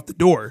percentage off the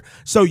door.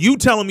 So you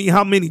telling me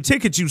how many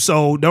tickets you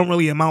sold don't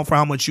really amount for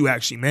how much you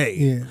actually made.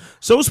 Yeah.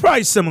 So it's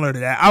probably similar to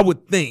that, I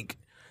would think.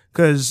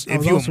 Because I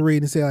was also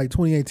reading and say like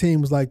 2018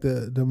 was like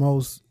the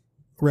most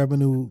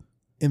revenue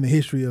in the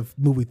history of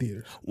movie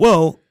theaters.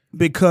 Well,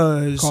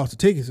 because cost of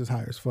tickets is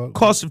higher as fuck.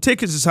 Cost of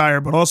tickets is higher,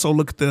 but also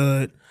look at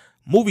the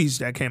movies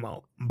that came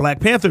out.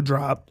 Black Panther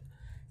dropped,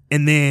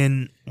 and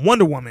then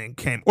Wonder Woman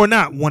came, or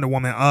not Wonder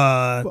Woman.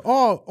 But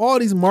all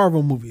these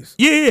Marvel movies.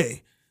 Yeah,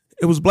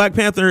 it was Black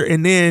Panther,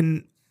 and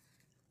then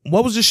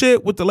what was the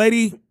shit with the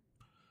lady,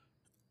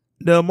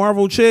 the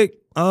Marvel chick?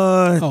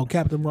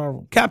 Captain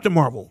Marvel. Captain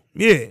Marvel.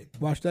 Yeah,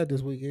 watched that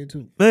this weekend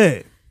too.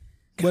 Yeah,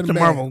 Captain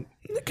Marvel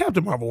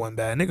wasn't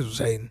bad. Niggas was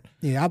hating.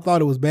 Yeah, I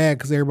thought it was bad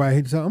because everybody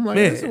hated something. I'm like,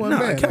 this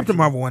wasn't bad. Captain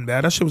Marvel wasn't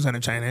bad. That shit was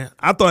entertaining.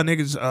 I thought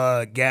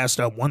niggas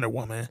gassed up Wonder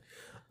Woman.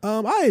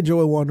 I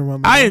enjoyed Wonder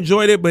Woman. I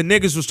enjoyed it, but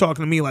niggas was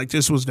talking to me like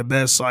this was the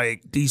best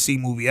like DC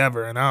movie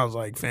ever, and I was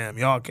like, fam,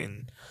 y'all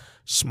can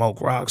smoke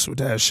rocks with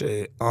that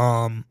shit.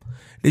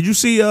 Did you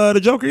see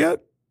the Joker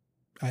yet?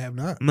 I have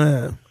not.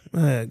 Man,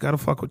 gotta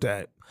fuck with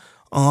that.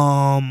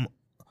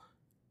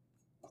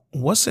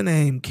 What's the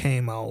name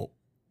came out?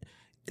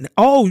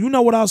 Oh, you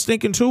know what I was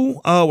thinking too?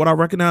 What I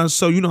recognized.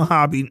 So you know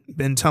how I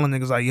been telling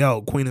niggas like,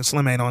 yo, Queen and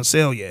Slim ain't on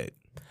sale yet.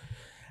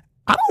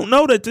 I don't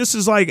know that this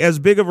is like as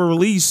big of a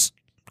release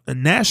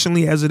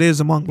nationally as it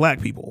is among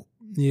black people.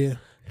 Yeah.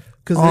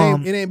 Because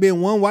it ain't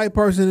been one white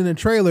person in the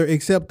trailer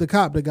except the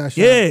cop that got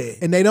shot. Yeah.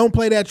 And they don't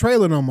play that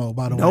trailer no more,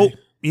 by the way. Nope.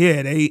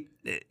 Yeah,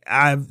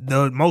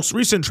 the most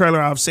recent trailer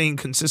I've seen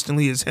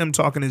consistently is him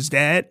talking to his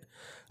dad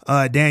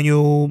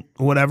Daniel,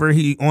 whatever,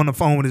 he on the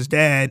phone with his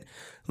dad.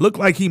 Looked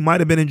like he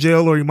might have been in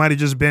jail or he might have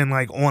just been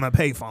like on a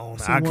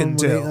payphone. I couldn't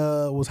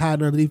tell. They, was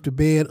hiding underneath the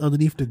bed,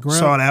 underneath the ground.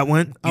 Saw that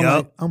one.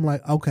 I'm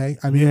like, okay,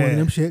 I need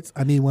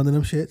one of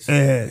them shits.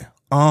 Yeah.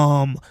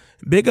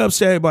 Big ups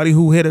to everybody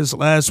who hit us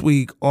last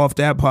week off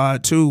that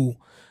pod too,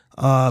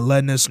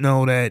 letting us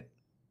know that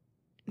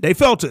they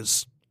felt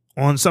us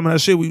on some of that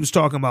shit we was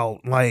talking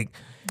about. Like,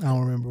 I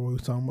don't remember what we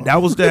was talking about.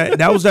 That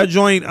was that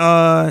joint.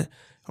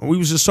 We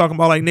was just talking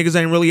about like niggas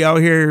ain't really out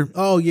here.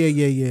 Oh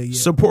yeah.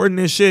 Supporting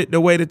this shit the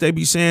way that they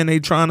be saying they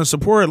trying to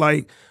support.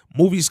 Like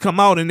movies come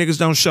out and niggas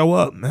don't show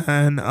up,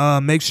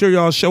 man. Make sure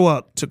y'all show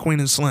up to Queen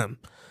and Slim.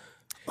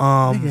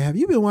 Nigga, have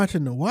you been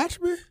watching The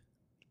Watchmen?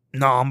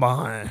 No, I'm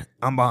behind.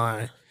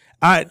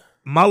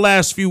 My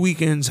last few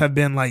weekends have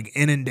been like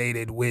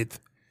inundated with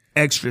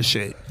extra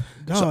shit.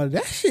 Dog,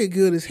 that shit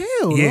good as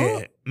hell. Yeah,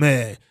 dog.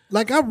 man.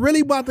 Like I'm really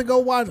about to go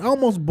watch. I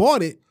almost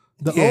bought it.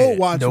 The old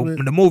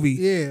Watchmen, the movie.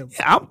 Yeah,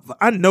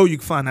 I know you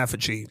can find that for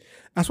cheap.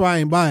 That's why I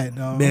ain't buy it,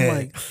 dog. Man. I'm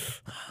like,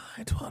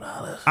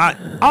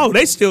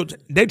 $12.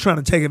 They trying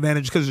to take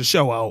advantage because the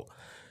show out.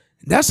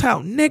 That's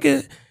how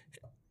nigga.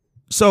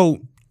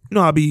 So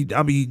I'll be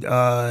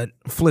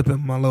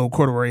flipping my little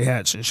corduroy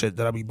hats and shit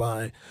that I be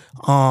buying.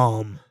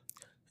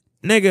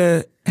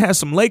 Nigga had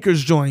some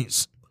Lakers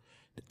joints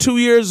 2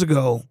 years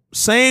ago.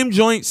 Same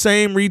joint,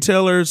 same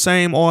retailer,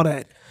 same all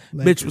that.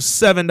 Lakers. Bitch was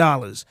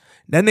 $7.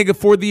 That nigga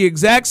for the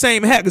exact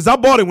same hat, because I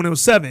bought it when it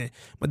was $7,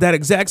 but that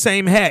exact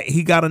same hat,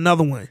 he got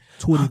another one.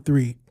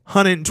 $23.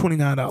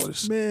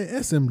 $129. Man,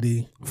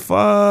 SMD.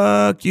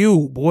 Fuck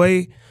you,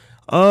 boy.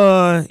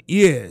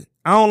 Yeah.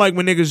 I don't like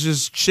when niggas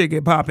just shit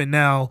get popping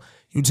now.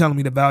 You telling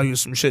me the value of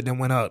some shit that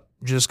went up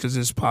just because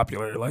it's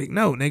popular. Like,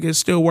 no, nigga, it's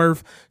still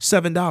worth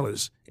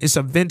 $7. It's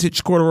a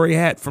vintage corduroy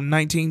hat from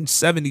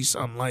 1970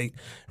 something. Like,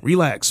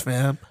 relax,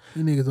 fam.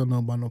 You niggas don't know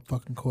about no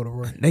fucking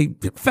corduroy.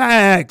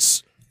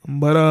 Facts.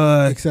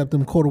 But except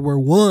them corduroy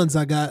ones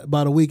I got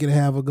about a week and a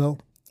half ago.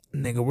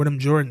 Nigga, where them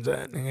Jordans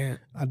at, nigga?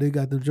 I did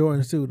got the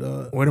Jordans too,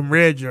 dog. Where them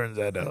red Jordans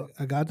at, though?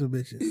 I got the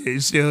bitches. You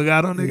still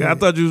got them, nigga? Yeah. I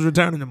thought you was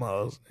returning them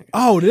all.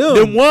 Oh,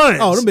 them ones.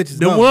 Oh, them bitches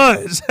them gone.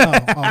 Ones. Them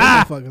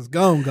motherfuckers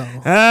gone.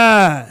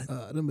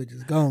 Them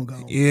bitches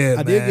gone. Yeah,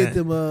 I did get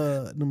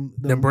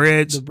them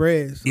breads. The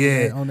breads.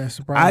 Yeah. On that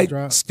surprise I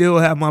drop. still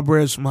have my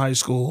breads from high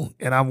school,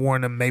 and I've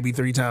worn them maybe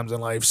 3 times in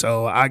life,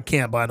 so I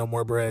can't buy no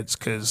more breads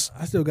because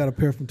I still got a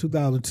pair from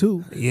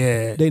 2002.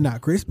 Yeah. They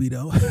not crispy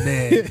though.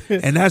 Man.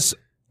 And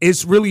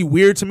it's really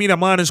weird to me that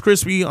mine is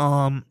crispy.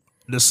 The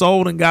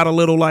sole done got a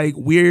little like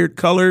weird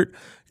colored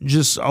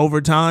just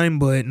over time,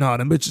 but no,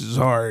 them bitches is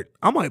hard.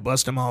 I might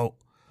bust them out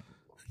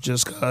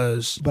just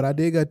cause. But I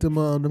did got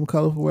them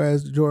colorful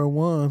ass Jordan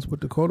 1s with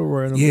the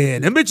corduroy in them. Yeah,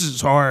 them bitches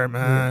is hard,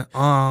 man. Yeah.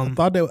 I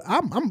thought they.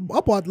 I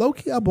bought low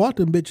key. I bought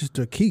them bitches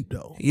to keep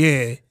though.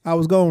 Yeah, I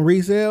was going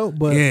resale,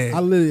 but yeah.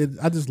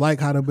 I just like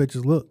how them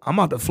bitches look. I'm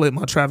about to flip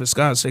my Travis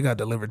Scotts. They got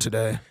delivered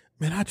today.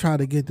 Man, I tried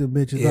to get them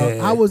bitches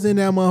out. I was in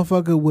that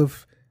motherfucker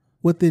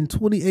within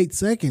 28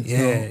 seconds. Yeah.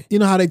 So, you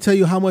know how they tell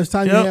you how much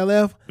time you had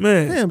left?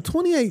 Man. Damn,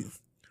 28.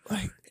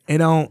 Like,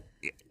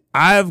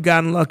 I've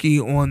gotten lucky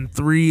on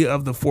 3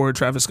 of the 4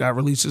 Travis Scott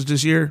releases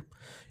this year.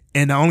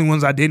 And the only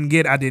ones I didn't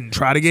get, I didn't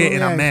try to get,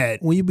 and I'm mad.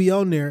 When you be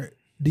on there,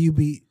 do you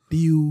be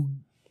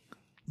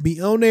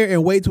on there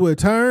and wait to a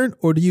turn,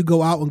 or do you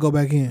go out and go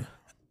back in?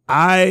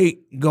 I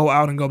go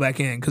out and go back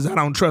in because I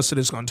don't trust that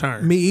it's going to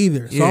turn. Me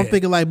either. So I'm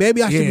thinking like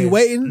maybe I should be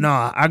waiting.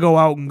 Nah, I go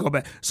out and go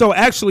back. So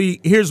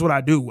actually, here's what I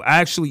do.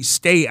 I actually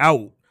stay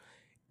out,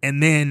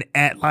 and then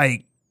at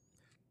like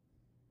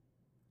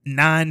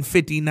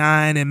 9:59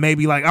 and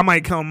maybe like I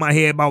might count in my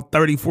head about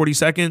 30, 40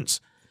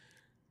 seconds.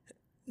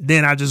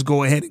 Then I just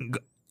go ahead and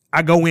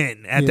I go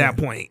in at that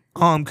point.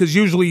 Because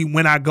usually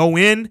when I go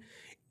in,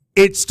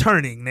 it's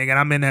turning, nigga. And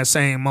I'm in that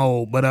same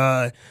mode.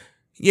 But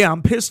yeah,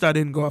 I'm pissed I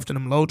didn't go after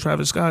them low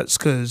Travis Scotts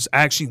because I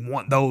actually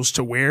want those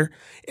to wear,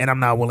 and I'm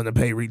not willing to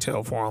pay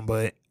retail for them.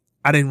 But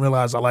I didn't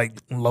realize I like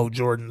low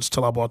Jordans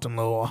till I bought them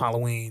little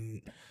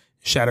Halloween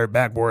shattered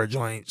backboard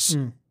joints,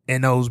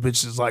 and those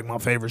bitches like my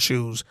favorite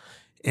shoes,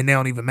 and they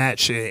don't even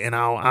match shit, and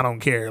I don't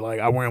care. Like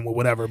I wear them with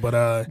whatever.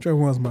 But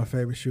Jordan 1's my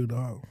favorite shoe,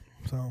 dog.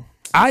 So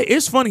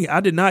it's funny. I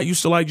did not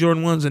used to like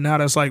Jordan 1s, and now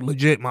that's like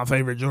legit my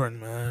favorite Jordan,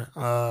 man.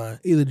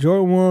 Either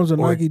Jordan 1s or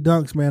Nike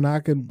Dunks, man. I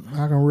can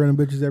wear them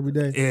bitches every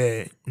day.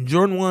 Yeah,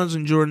 Jordan 1s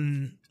and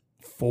Jordan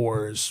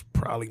 4s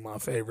probably my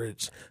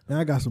favorites. Man,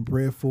 I got some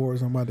Bred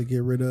 4s I'm about to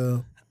get rid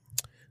of.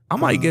 I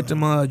might get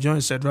them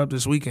joints that dropped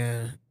this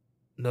weekend.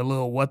 The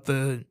little with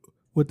the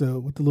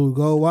little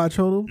gold watch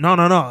on them.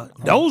 No.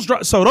 Those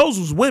those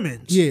was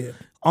women's. Yeah.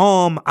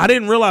 I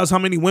didn't realize how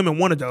many women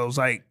wanted those.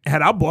 Like,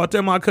 had I bought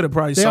them, I could have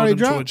probably sold them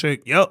to a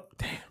chick. Yep.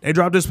 Damn. They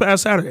dropped this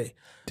past Saturday.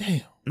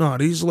 Damn. No,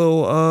 these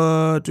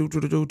little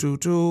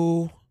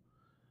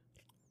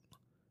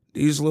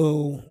these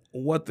little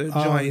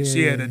joints.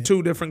 Yeah, the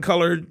 2 different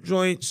colored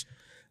joints.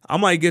 I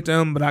might get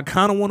them, but I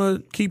kind of want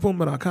to keep them,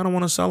 but I kind of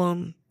want to sell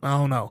them. I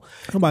don't know.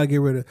 I'm about to get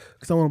rid of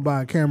because I want to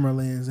buy a camera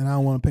lens and I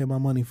don't want to pay my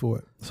money for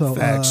it. So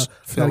Facts.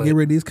 gotta get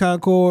rid of these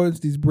Concords,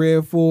 these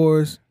Bred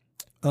 4s.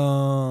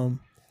 I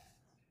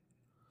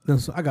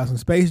got some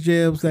Space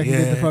Jams that can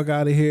get the fuck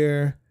out of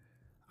here.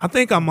 I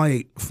think I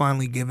might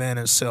finally give in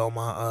and sell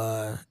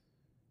my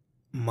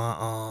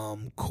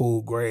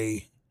cool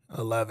gray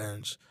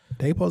 11s.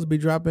 They supposed to be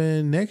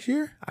dropping next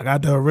year? I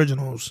got the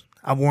originals.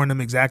 I've worn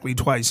them exactly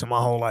twice in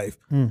my whole life.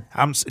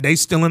 They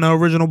still in the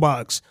original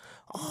box.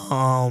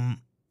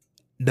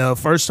 The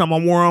first time I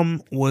wore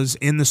them was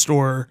in the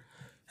store.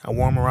 I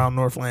wore them around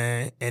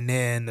Northland, and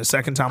then the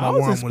second time I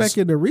wore them was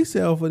expecting the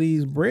resale for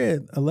these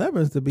bread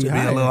 11s to be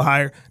higher. A little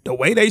higher. The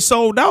way they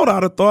sold out,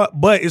 I'd have thought,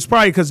 but it's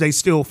probably because they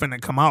still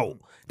finna come out.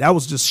 That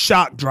was just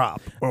shock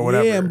drop or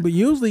whatever. Yeah, but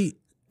usually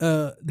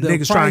the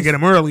niggas trying to get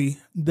them early.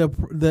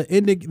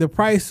 The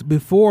price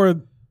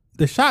before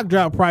the shock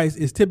drop price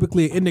is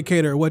typically an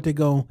indicator of what they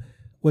gon'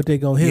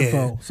 hit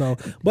for. So,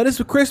 but it's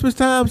for Christmas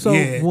time, so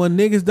when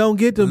niggas don't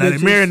get them, let it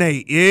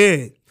marinate.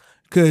 Yeah.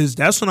 Because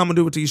that's what I'm going to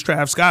do with these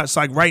Travis Scotts.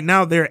 Like, right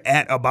now, they're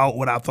at about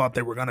what I thought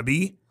they were going to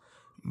be.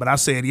 But I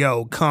said,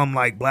 yo, come,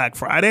 like, Black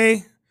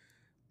Friday,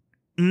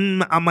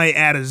 I might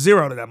add a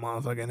 0 to that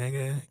motherfucker,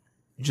 nigga.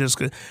 Just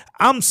because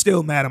I'm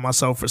still mad at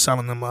myself for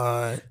selling them.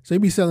 So you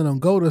be selling them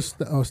Gold or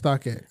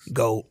StockX?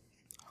 Gold.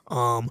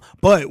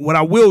 But what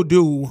I will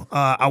do,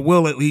 I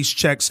will at least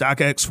check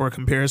StockX for a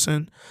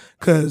comparison.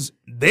 Because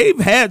they've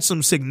had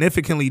some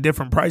significantly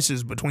different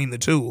prices between the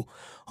two.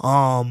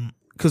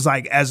 Because,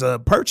 like, as a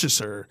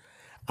purchaser,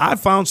 I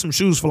found some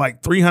shoes for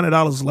like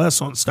 $300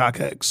 less on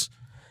StockX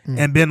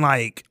and been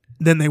like,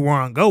 than they were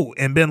on GOAT,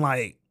 and been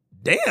like,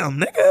 damn,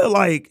 nigga,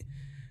 like,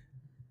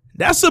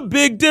 that's a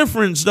big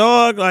difference,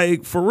 dog.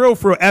 Like, for real,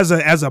 as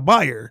a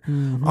buyer.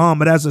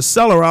 But as a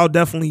seller, I'll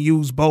definitely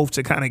use both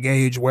to kind of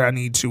gauge where I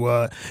need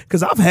to,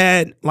 because I've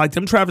had, like,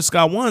 them Travis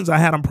Scott ones, I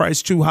had them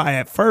priced too high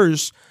at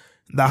first,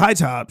 the high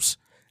tops.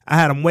 I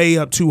had them way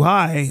up too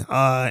high,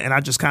 and I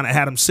just kind of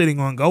had them sitting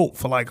on GOAT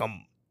for like a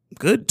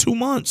good 2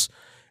 months.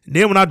 And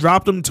then when I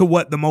dropped them to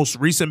what the most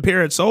recent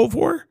pair had sold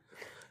for,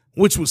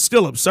 which was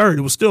still absurd,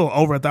 it was still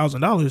over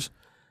 $1,000.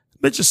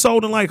 Bitches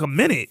sold in like a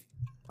minute.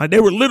 Like,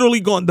 they were literally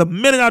going, the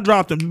minute I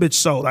dropped them, bitch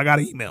sold. I got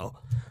an email.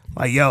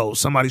 Like, yo,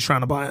 somebody's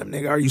trying to buy them,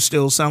 nigga. Are you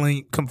still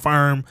selling?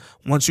 Confirm.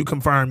 Once you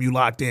confirm, you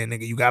locked in,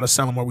 nigga. You got to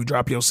sell them or we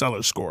drop your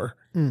seller score.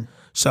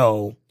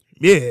 So,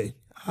 yeah,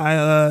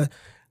 I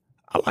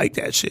like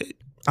that shit.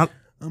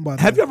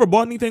 Have you ever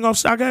bought anything off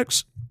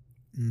StockX?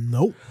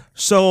 Nope.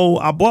 So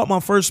I bought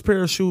my first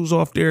pair of shoes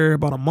off there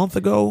about a month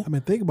ago. I've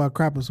been thinking about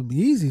crapping some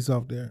Yeezys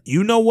off there.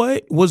 You know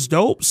what was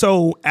dope?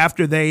 So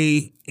after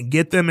they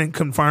get them and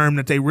confirm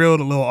that they reeled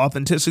a little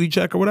authenticity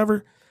check or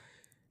whatever,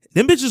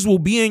 them bitches will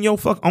be in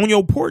on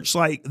your porch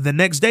like the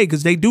next day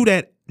because they do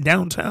that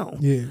downtown.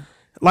 Yeah.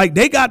 Like,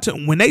 they got to,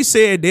 when they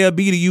said they'll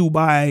be to you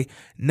by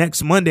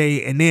next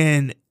Monday, and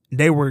then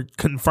they were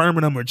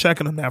confirming them or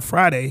checking them that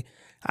Friday,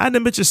 I had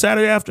them bitches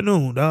Saturday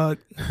afternoon, dog.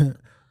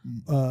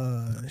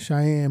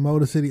 Cheyenne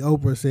Motor City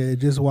Oprah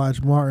said, just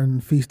watch Martin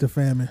Feast of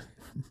Famine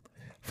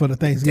for the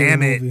Thanksgiving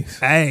movies.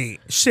 Hey,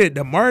 shit,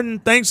 the Martin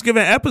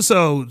Thanksgiving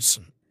episodes,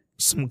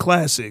 some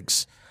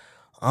classics.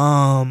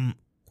 Yo,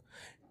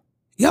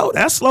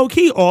 that's low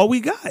key all we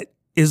got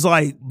is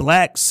like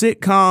black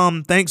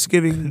sitcom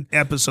Thanksgiving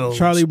episodes.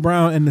 Charlie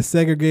Brown and the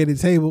Segregated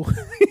Table.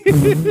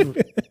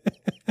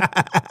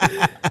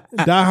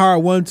 Die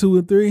Hard 1, 2,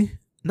 and 3.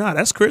 Nah,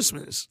 that's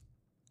Christmas.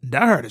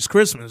 Die Hard is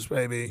Christmas,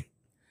 baby.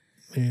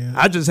 Yeah.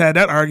 I just had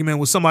that argument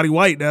with somebody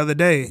white the other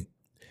day.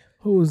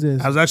 Who was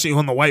this? I was actually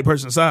on the white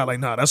person's side. Like,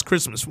 nah, that's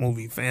Christmas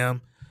movie,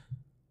 fam.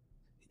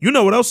 You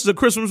know what else is a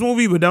Christmas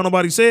movie, but don't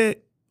nobody say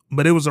it?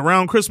 But it was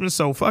around Christmas,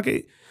 so fuck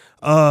it.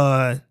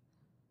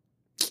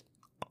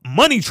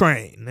 Money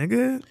Train,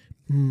 nigga.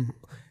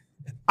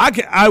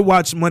 I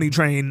watched Money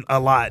Train a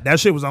lot. That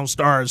shit was on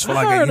Stars for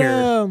a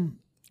year.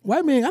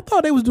 White Man, I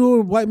thought they was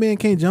doing White Man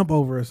Can't Jump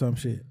Over or some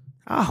shit.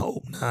 I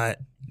hope not.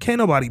 Can't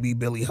nobody beat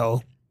Billy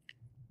Ho.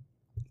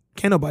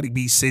 Can't nobody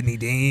beat Sidney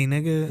Dean,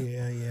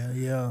 nigga.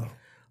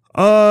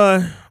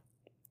 Yeah.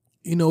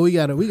 You know, we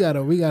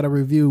gotta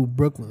review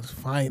Brooklyn's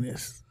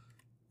Finest.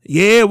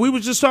 Yeah, we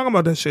was just talking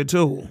about that shit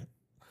too.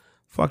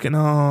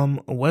 Fucking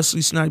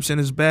Wesley Snipes in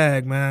his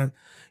bag, man.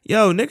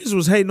 Yo, niggas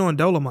was hating on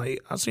Dolomite.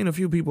 I seen a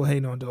few people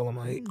hating on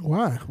Dolomite.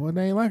 Why? What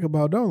they ain't like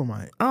about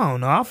Dolomite? I don't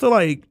know. I feel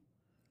like,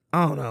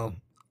 I don't know.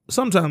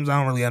 Sometimes I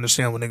don't really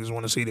understand what niggas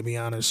want to see, to be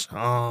honest.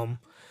 I'm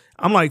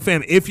like,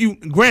 fam, if you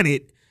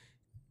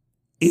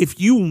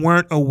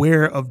weren't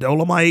aware of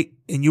Dolomite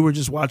and you were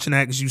just watching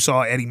that because you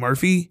saw Eddie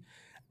Murphy,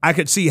 I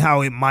could see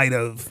how it might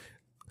have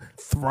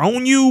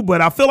thrown you,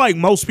 but I feel like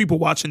most people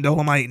watching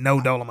Dolomite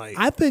know Dolomite.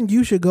 I think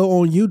you should go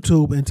on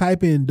YouTube and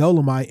type in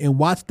Dolomite and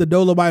watch the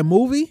Dolomite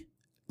movie.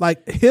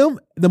 Like him,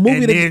 the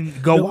movie, and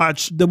then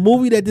watch the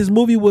movie that this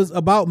movie was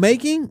about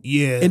making.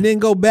 Yeah. And then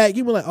go back.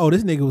 You were like, oh,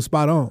 this nigga was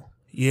spot on.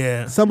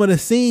 Yeah. Some of the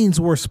scenes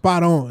were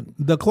spot on.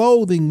 The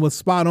clothing was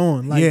spot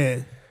on. Like,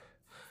 yeah.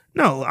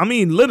 No, I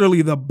mean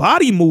literally the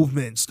body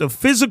movements, the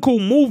physical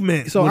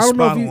movement. So I don't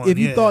know if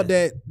you thought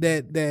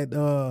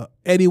that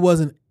Eddie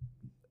wasn't,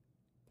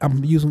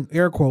 I'm using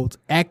air quotes,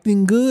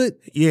 acting good.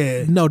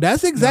 Yeah. No,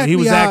 that's exactly he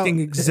was how, acting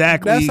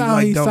exactly. That's how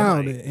like he Dolomite.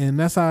 sounded, and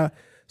that's how.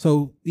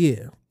 So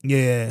yeah.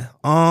 Yeah.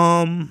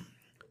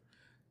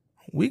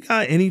 We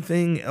got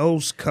anything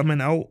else coming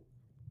out?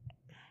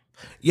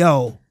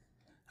 Yo,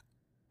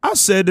 I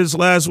said this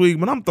last week,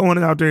 but I'm throwing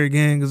it out there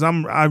again because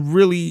I'm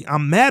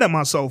mad at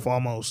myself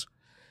almost.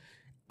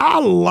 I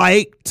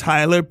like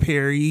Tyler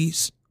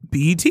Perry's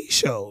BET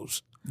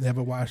shows.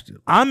 Never watched it.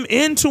 I'm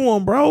into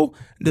them, bro.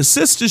 The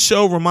sister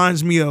show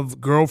reminds me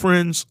of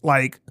Girlfriends,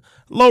 like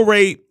low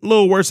rate, a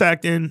little worse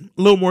acting,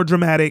 a little more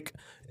dramatic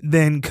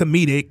than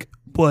comedic,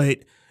 but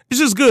it's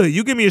just good.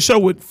 You give me a show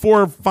with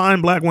 4 fine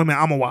black women,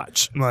 I'm gonna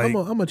watch. Like, I'm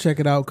gonna check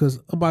it out because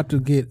I'm about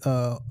to get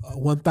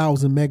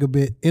 1,000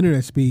 megabit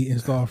internet speed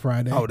installed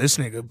Friday. oh, this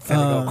nigga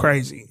finna go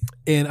crazy.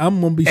 And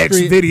I'm gonna be X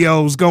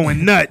videos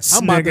going nuts.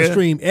 I'm about to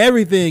stream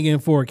everything in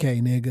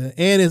 4K, nigga,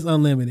 and it's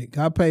unlimited.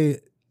 I pay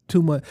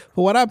too much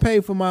for what I pay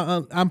for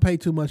my. I'm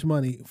paid too much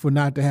money for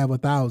not to have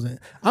 1,000.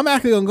 I'm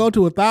actually gonna go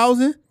to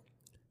 1,000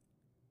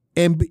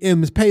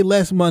 and pay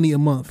less money a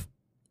month.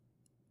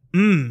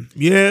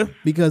 Yeah.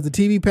 Because the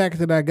TV package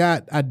that I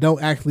got, I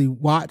don't actually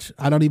watch.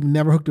 I don't even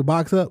never hook the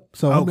box up.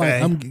 So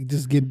I'm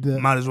just getting the.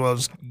 Might as well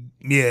just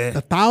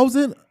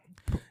 1,000.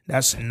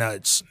 That's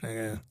nuts,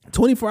 nigga.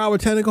 24-hour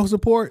technical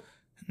support.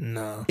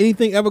 No.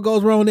 Anything ever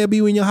goes wrong, they'll be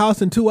in your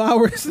house in 2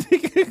 hours.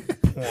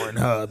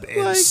 Pornhub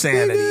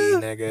insanity,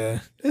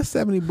 nigga. It's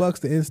 $70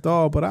 to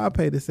install, but I'll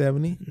pay the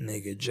 70.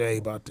 Nigga Jay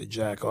about to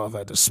jack off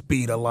at the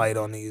speed of light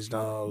on these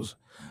dogs.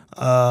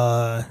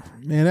 Man,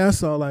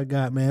 that's all I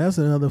got, man. That's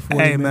another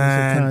 40 minutes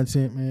of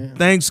content, man.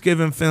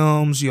 Thanksgiving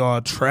films, y'all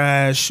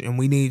trash, and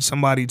we need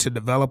somebody to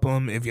develop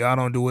them. If y'all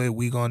don't do it,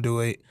 we gonna do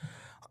it.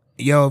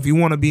 Yo, if you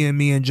want to be in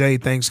me and Jay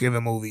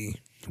Thanksgiving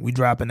movie, we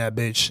dropping that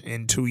bitch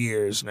in 2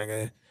 years,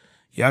 nigga.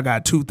 Y'all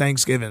got 2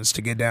 Thanksgivings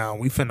to get down.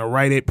 We finna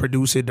write it,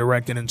 produce it,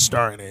 direct it, and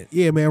star in it.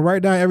 Yeah, man.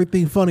 Write down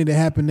everything funny that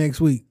happened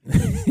next week.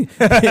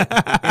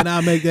 And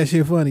I'll make that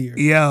shit funnier.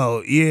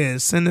 Yo, yeah.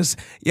 Send us.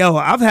 Yo,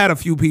 I've had a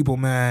few people,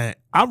 man.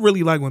 I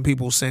really like when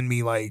people send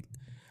me, like,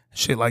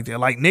 shit like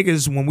that. Like,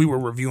 niggas, when we were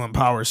reviewing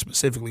Power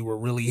specifically, were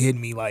really hitting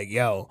me like,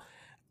 yo,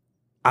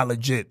 I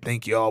legit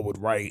think y'all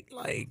would write,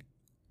 like,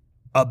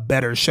 a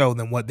better show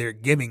than what they're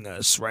giving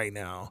us right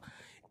now.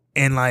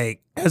 And,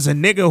 like, as a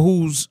nigga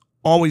who's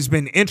always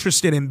been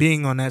interested in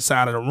being on that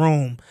side of the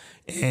room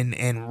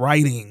and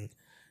writing.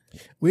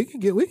 We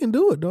can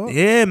do it, dog.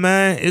 Yeah,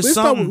 man. It's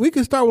something. We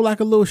can start with like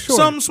a little short.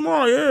 Something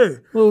small, yeah.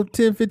 Little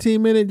 10, 15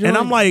 minute joint. And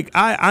I'm like,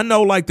 I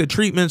know like the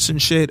treatments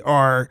and shit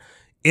it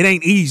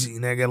ain't easy,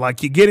 nigga.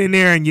 Like you get in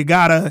there and you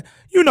gotta,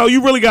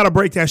 you really gotta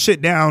break that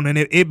shit down and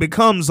it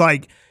becomes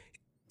like,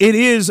 it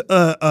is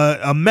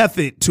a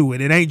method to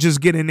it. It ain't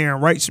just get in there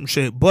and write some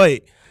shit,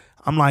 but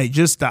I'm like,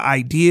 just the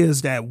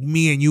ideas that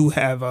me and you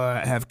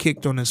have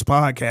kicked on this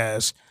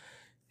podcast,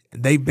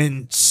 they've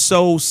been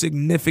so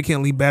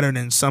significantly better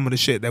than some of the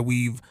shit that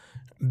we've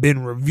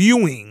been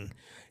reviewing.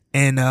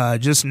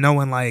 And just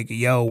knowing like,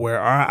 yo,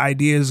 where our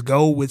ideas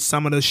go with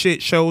some of the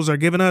shit shows are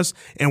giving us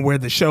and where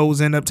the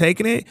shows end up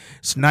taking it,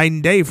 it's night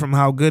and day from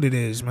how good it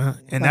is, man.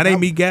 And like that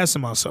ain't me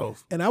gassing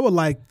myself. And I would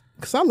like,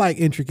 because I like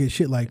intricate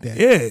shit like that.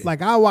 Yeah.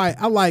 Like I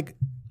like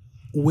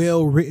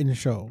well-written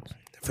shows.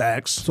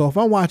 Facts. So if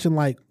I'm watching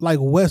like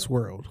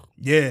Westworld,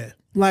 yeah,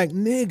 like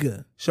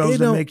nigga, shows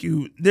that make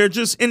you, they're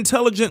just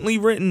intelligently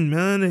written,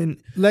 man. And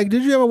like,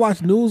 did you ever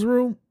watch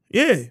Newsroom?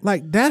 Yeah,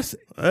 like that's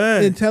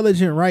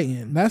intelligent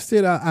writing. That's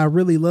it. I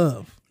really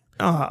love.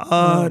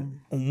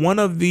 One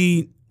of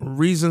the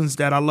reasons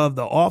that I love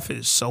The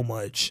Office so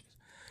much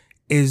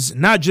is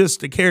not just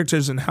the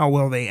characters and how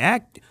well they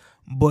act,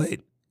 but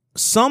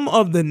some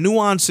of the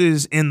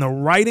nuances in the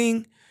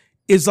writing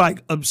is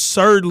like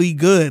absurdly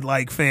good.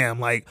 Like, fam,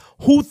 like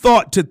who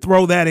thought to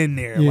throw that in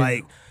there? Yeah.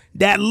 Like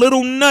that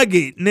little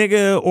nugget,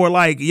 nigga, or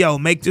like, yo,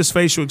 make this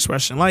facial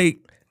expression. Like,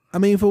 I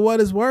mean, for what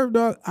it's worth,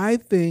 dog, I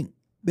think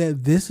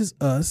that This Is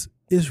Us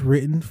is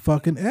written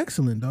fucking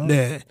excellent, dog.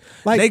 Yeah,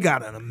 like they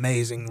got an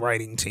amazing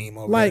writing team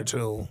over there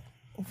too.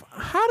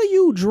 How do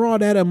you draw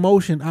that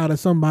emotion out of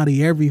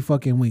somebody every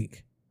fucking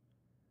week?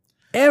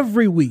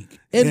 Every week.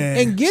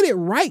 And get it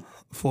right.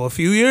 For a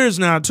few years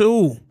now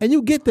too. And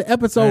you get the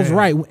episodes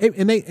right.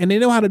 And they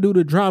know how to do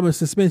the drama and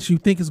suspense you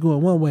think is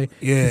going one way.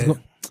 Yeah.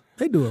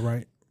 They do it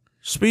right.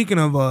 Speaking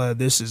of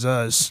This Is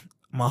Us,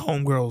 my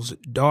homegirl's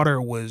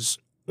daughter was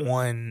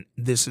on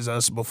This Is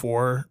Us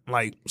before.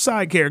 Like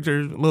side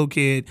character, little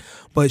kid.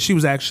 But she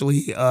was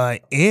actually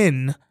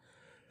in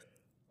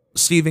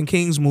Stephen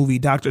King's movie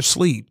Dr.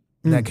 Sleep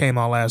that came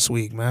out last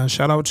week, man.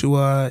 Shout out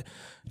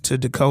to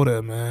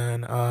Dakota,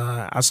 man.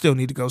 I still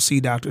need to go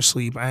see Dr.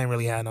 Sleep. I ain't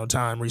really had no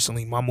time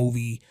recently. My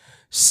movie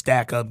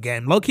stack up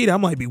game. Low-key, that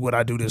might be what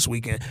I do this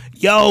weekend.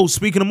 Yo,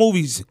 speaking of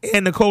movies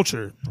and the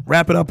culture,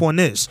 wrap it up on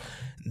this.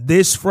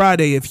 This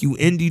Friday, if you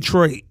in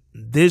Detroit,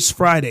 this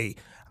Friday,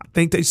 I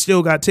think they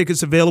still got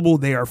tickets available.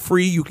 They are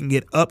free. You can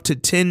get up to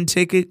 10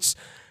 tickets.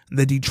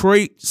 The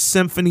Detroit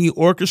Symphony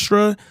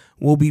Orchestra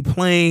will be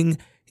playing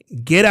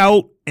Get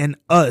Out and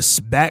Us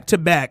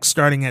back-to-back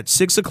starting at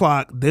 6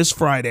 o'clock this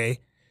Friday.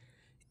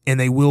 And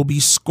they will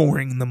be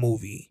scoring the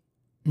movie.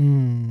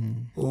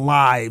 Live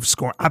live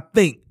scoring. I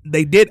think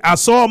they did. I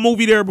saw a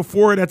movie there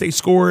before that they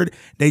scored.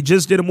 They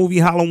just did a movie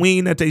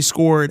Halloween that they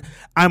scored.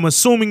 I'm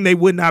assuming they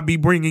would not be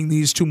bringing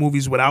these two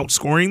movies without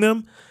scoring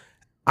them.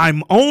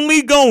 I'm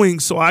only going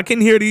so I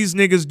can hear these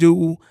niggas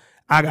do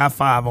I Got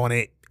Five on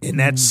it in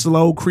that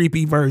slow,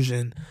 creepy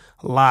version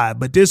live.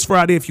 But this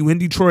Friday, if you in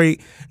Detroit,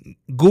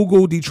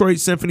 Google Detroit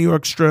Symphony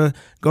Orchestra,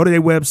 go to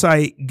their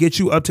website, get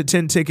you up to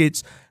 10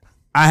 tickets.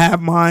 I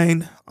have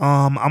mine.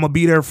 I'm gonna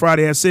be there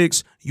Friday at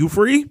 6. You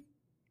free?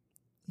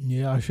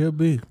 Yeah, I should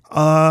be.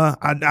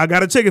 I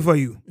got a ticket for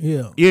you.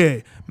 Yeah.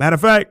 Matter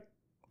of fact,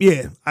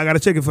 yeah, I got a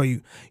ticket for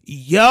you.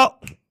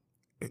 Yup.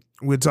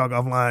 We'll talk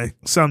offline.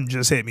 Something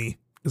just hit me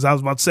because I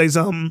was about to say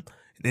something,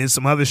 and then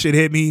some other shit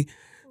hit me.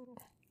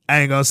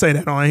 I ain't gonna say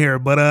that on here,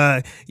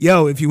 but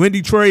yo, if you in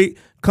Detroit,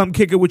 come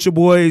kick it with your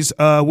boys.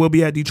 We'll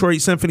be at Detroit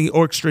Symphony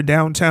Orchestra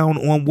downtown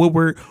on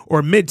Woodward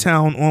or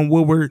Midtown on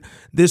Woodward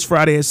this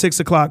Friday at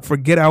 6 o'clock for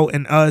Get Out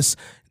and Us.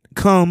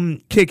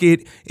 Come kick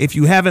it. If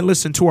you haven't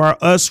listened to our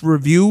Us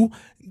review,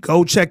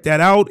 go check that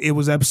out. It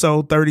was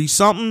episode 30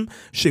 something.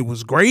 Shit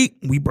was great.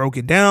 We broke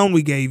it down.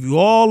 We gave you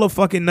all the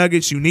fucking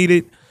nuggets you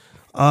needed.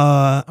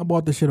 I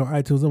bought this shit on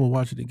iTunes. I'm gonna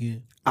watch it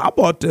again. I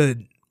bought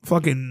the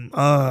fucking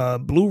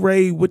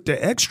Blu-ray with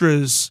the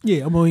extras.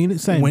 Yeah, I mean,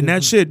 same. When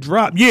that shit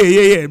dropped.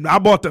 Yeah. I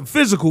bought the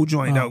physical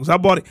joint though, because I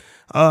bought it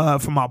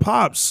for my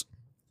pops.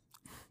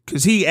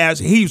 Because he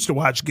used to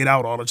watch Get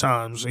Out all the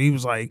time. So he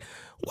was like,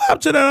 what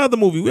happened to that other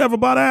movie? We ever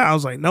bought that? I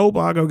was like, nope,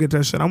 I'll go get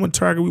that shit. I went to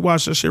Target. We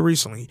watched that shit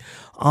recently.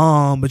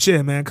 But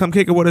yeah, man, come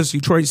kick it with us,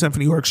 Detroit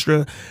Symphony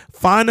Orchestra.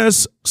 Find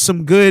us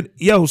some good,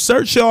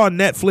 search y'all on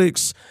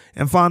Netflix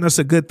and find us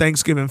a good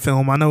Thanksgiving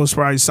film. I know it's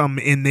probably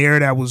something in there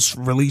that was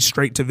released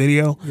straight to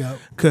video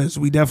because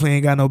we definitely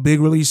ain't got no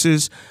big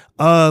releases.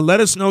 Let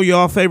us know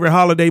y'all favorite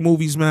holiday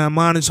movies, man.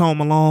 Mine is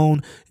Home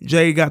Alone.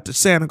 Jay got the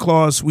Santa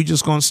Claus. We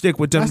just gonna stick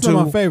with them That's too.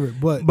 Not my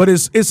favorite, but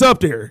it's up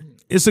there.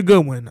 It's a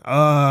good one.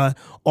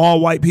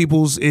 All White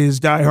People's is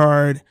Die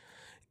Hard.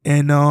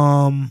 And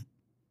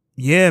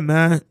yeah,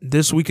 man.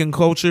 This Week in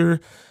Culture,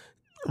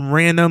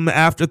 random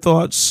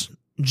afterthoughts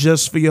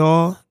just for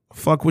y'all.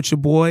 Fuck with your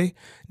boy.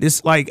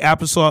 This like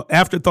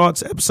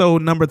Afterthoughts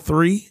episode number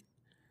 3.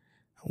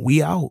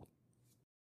 We out.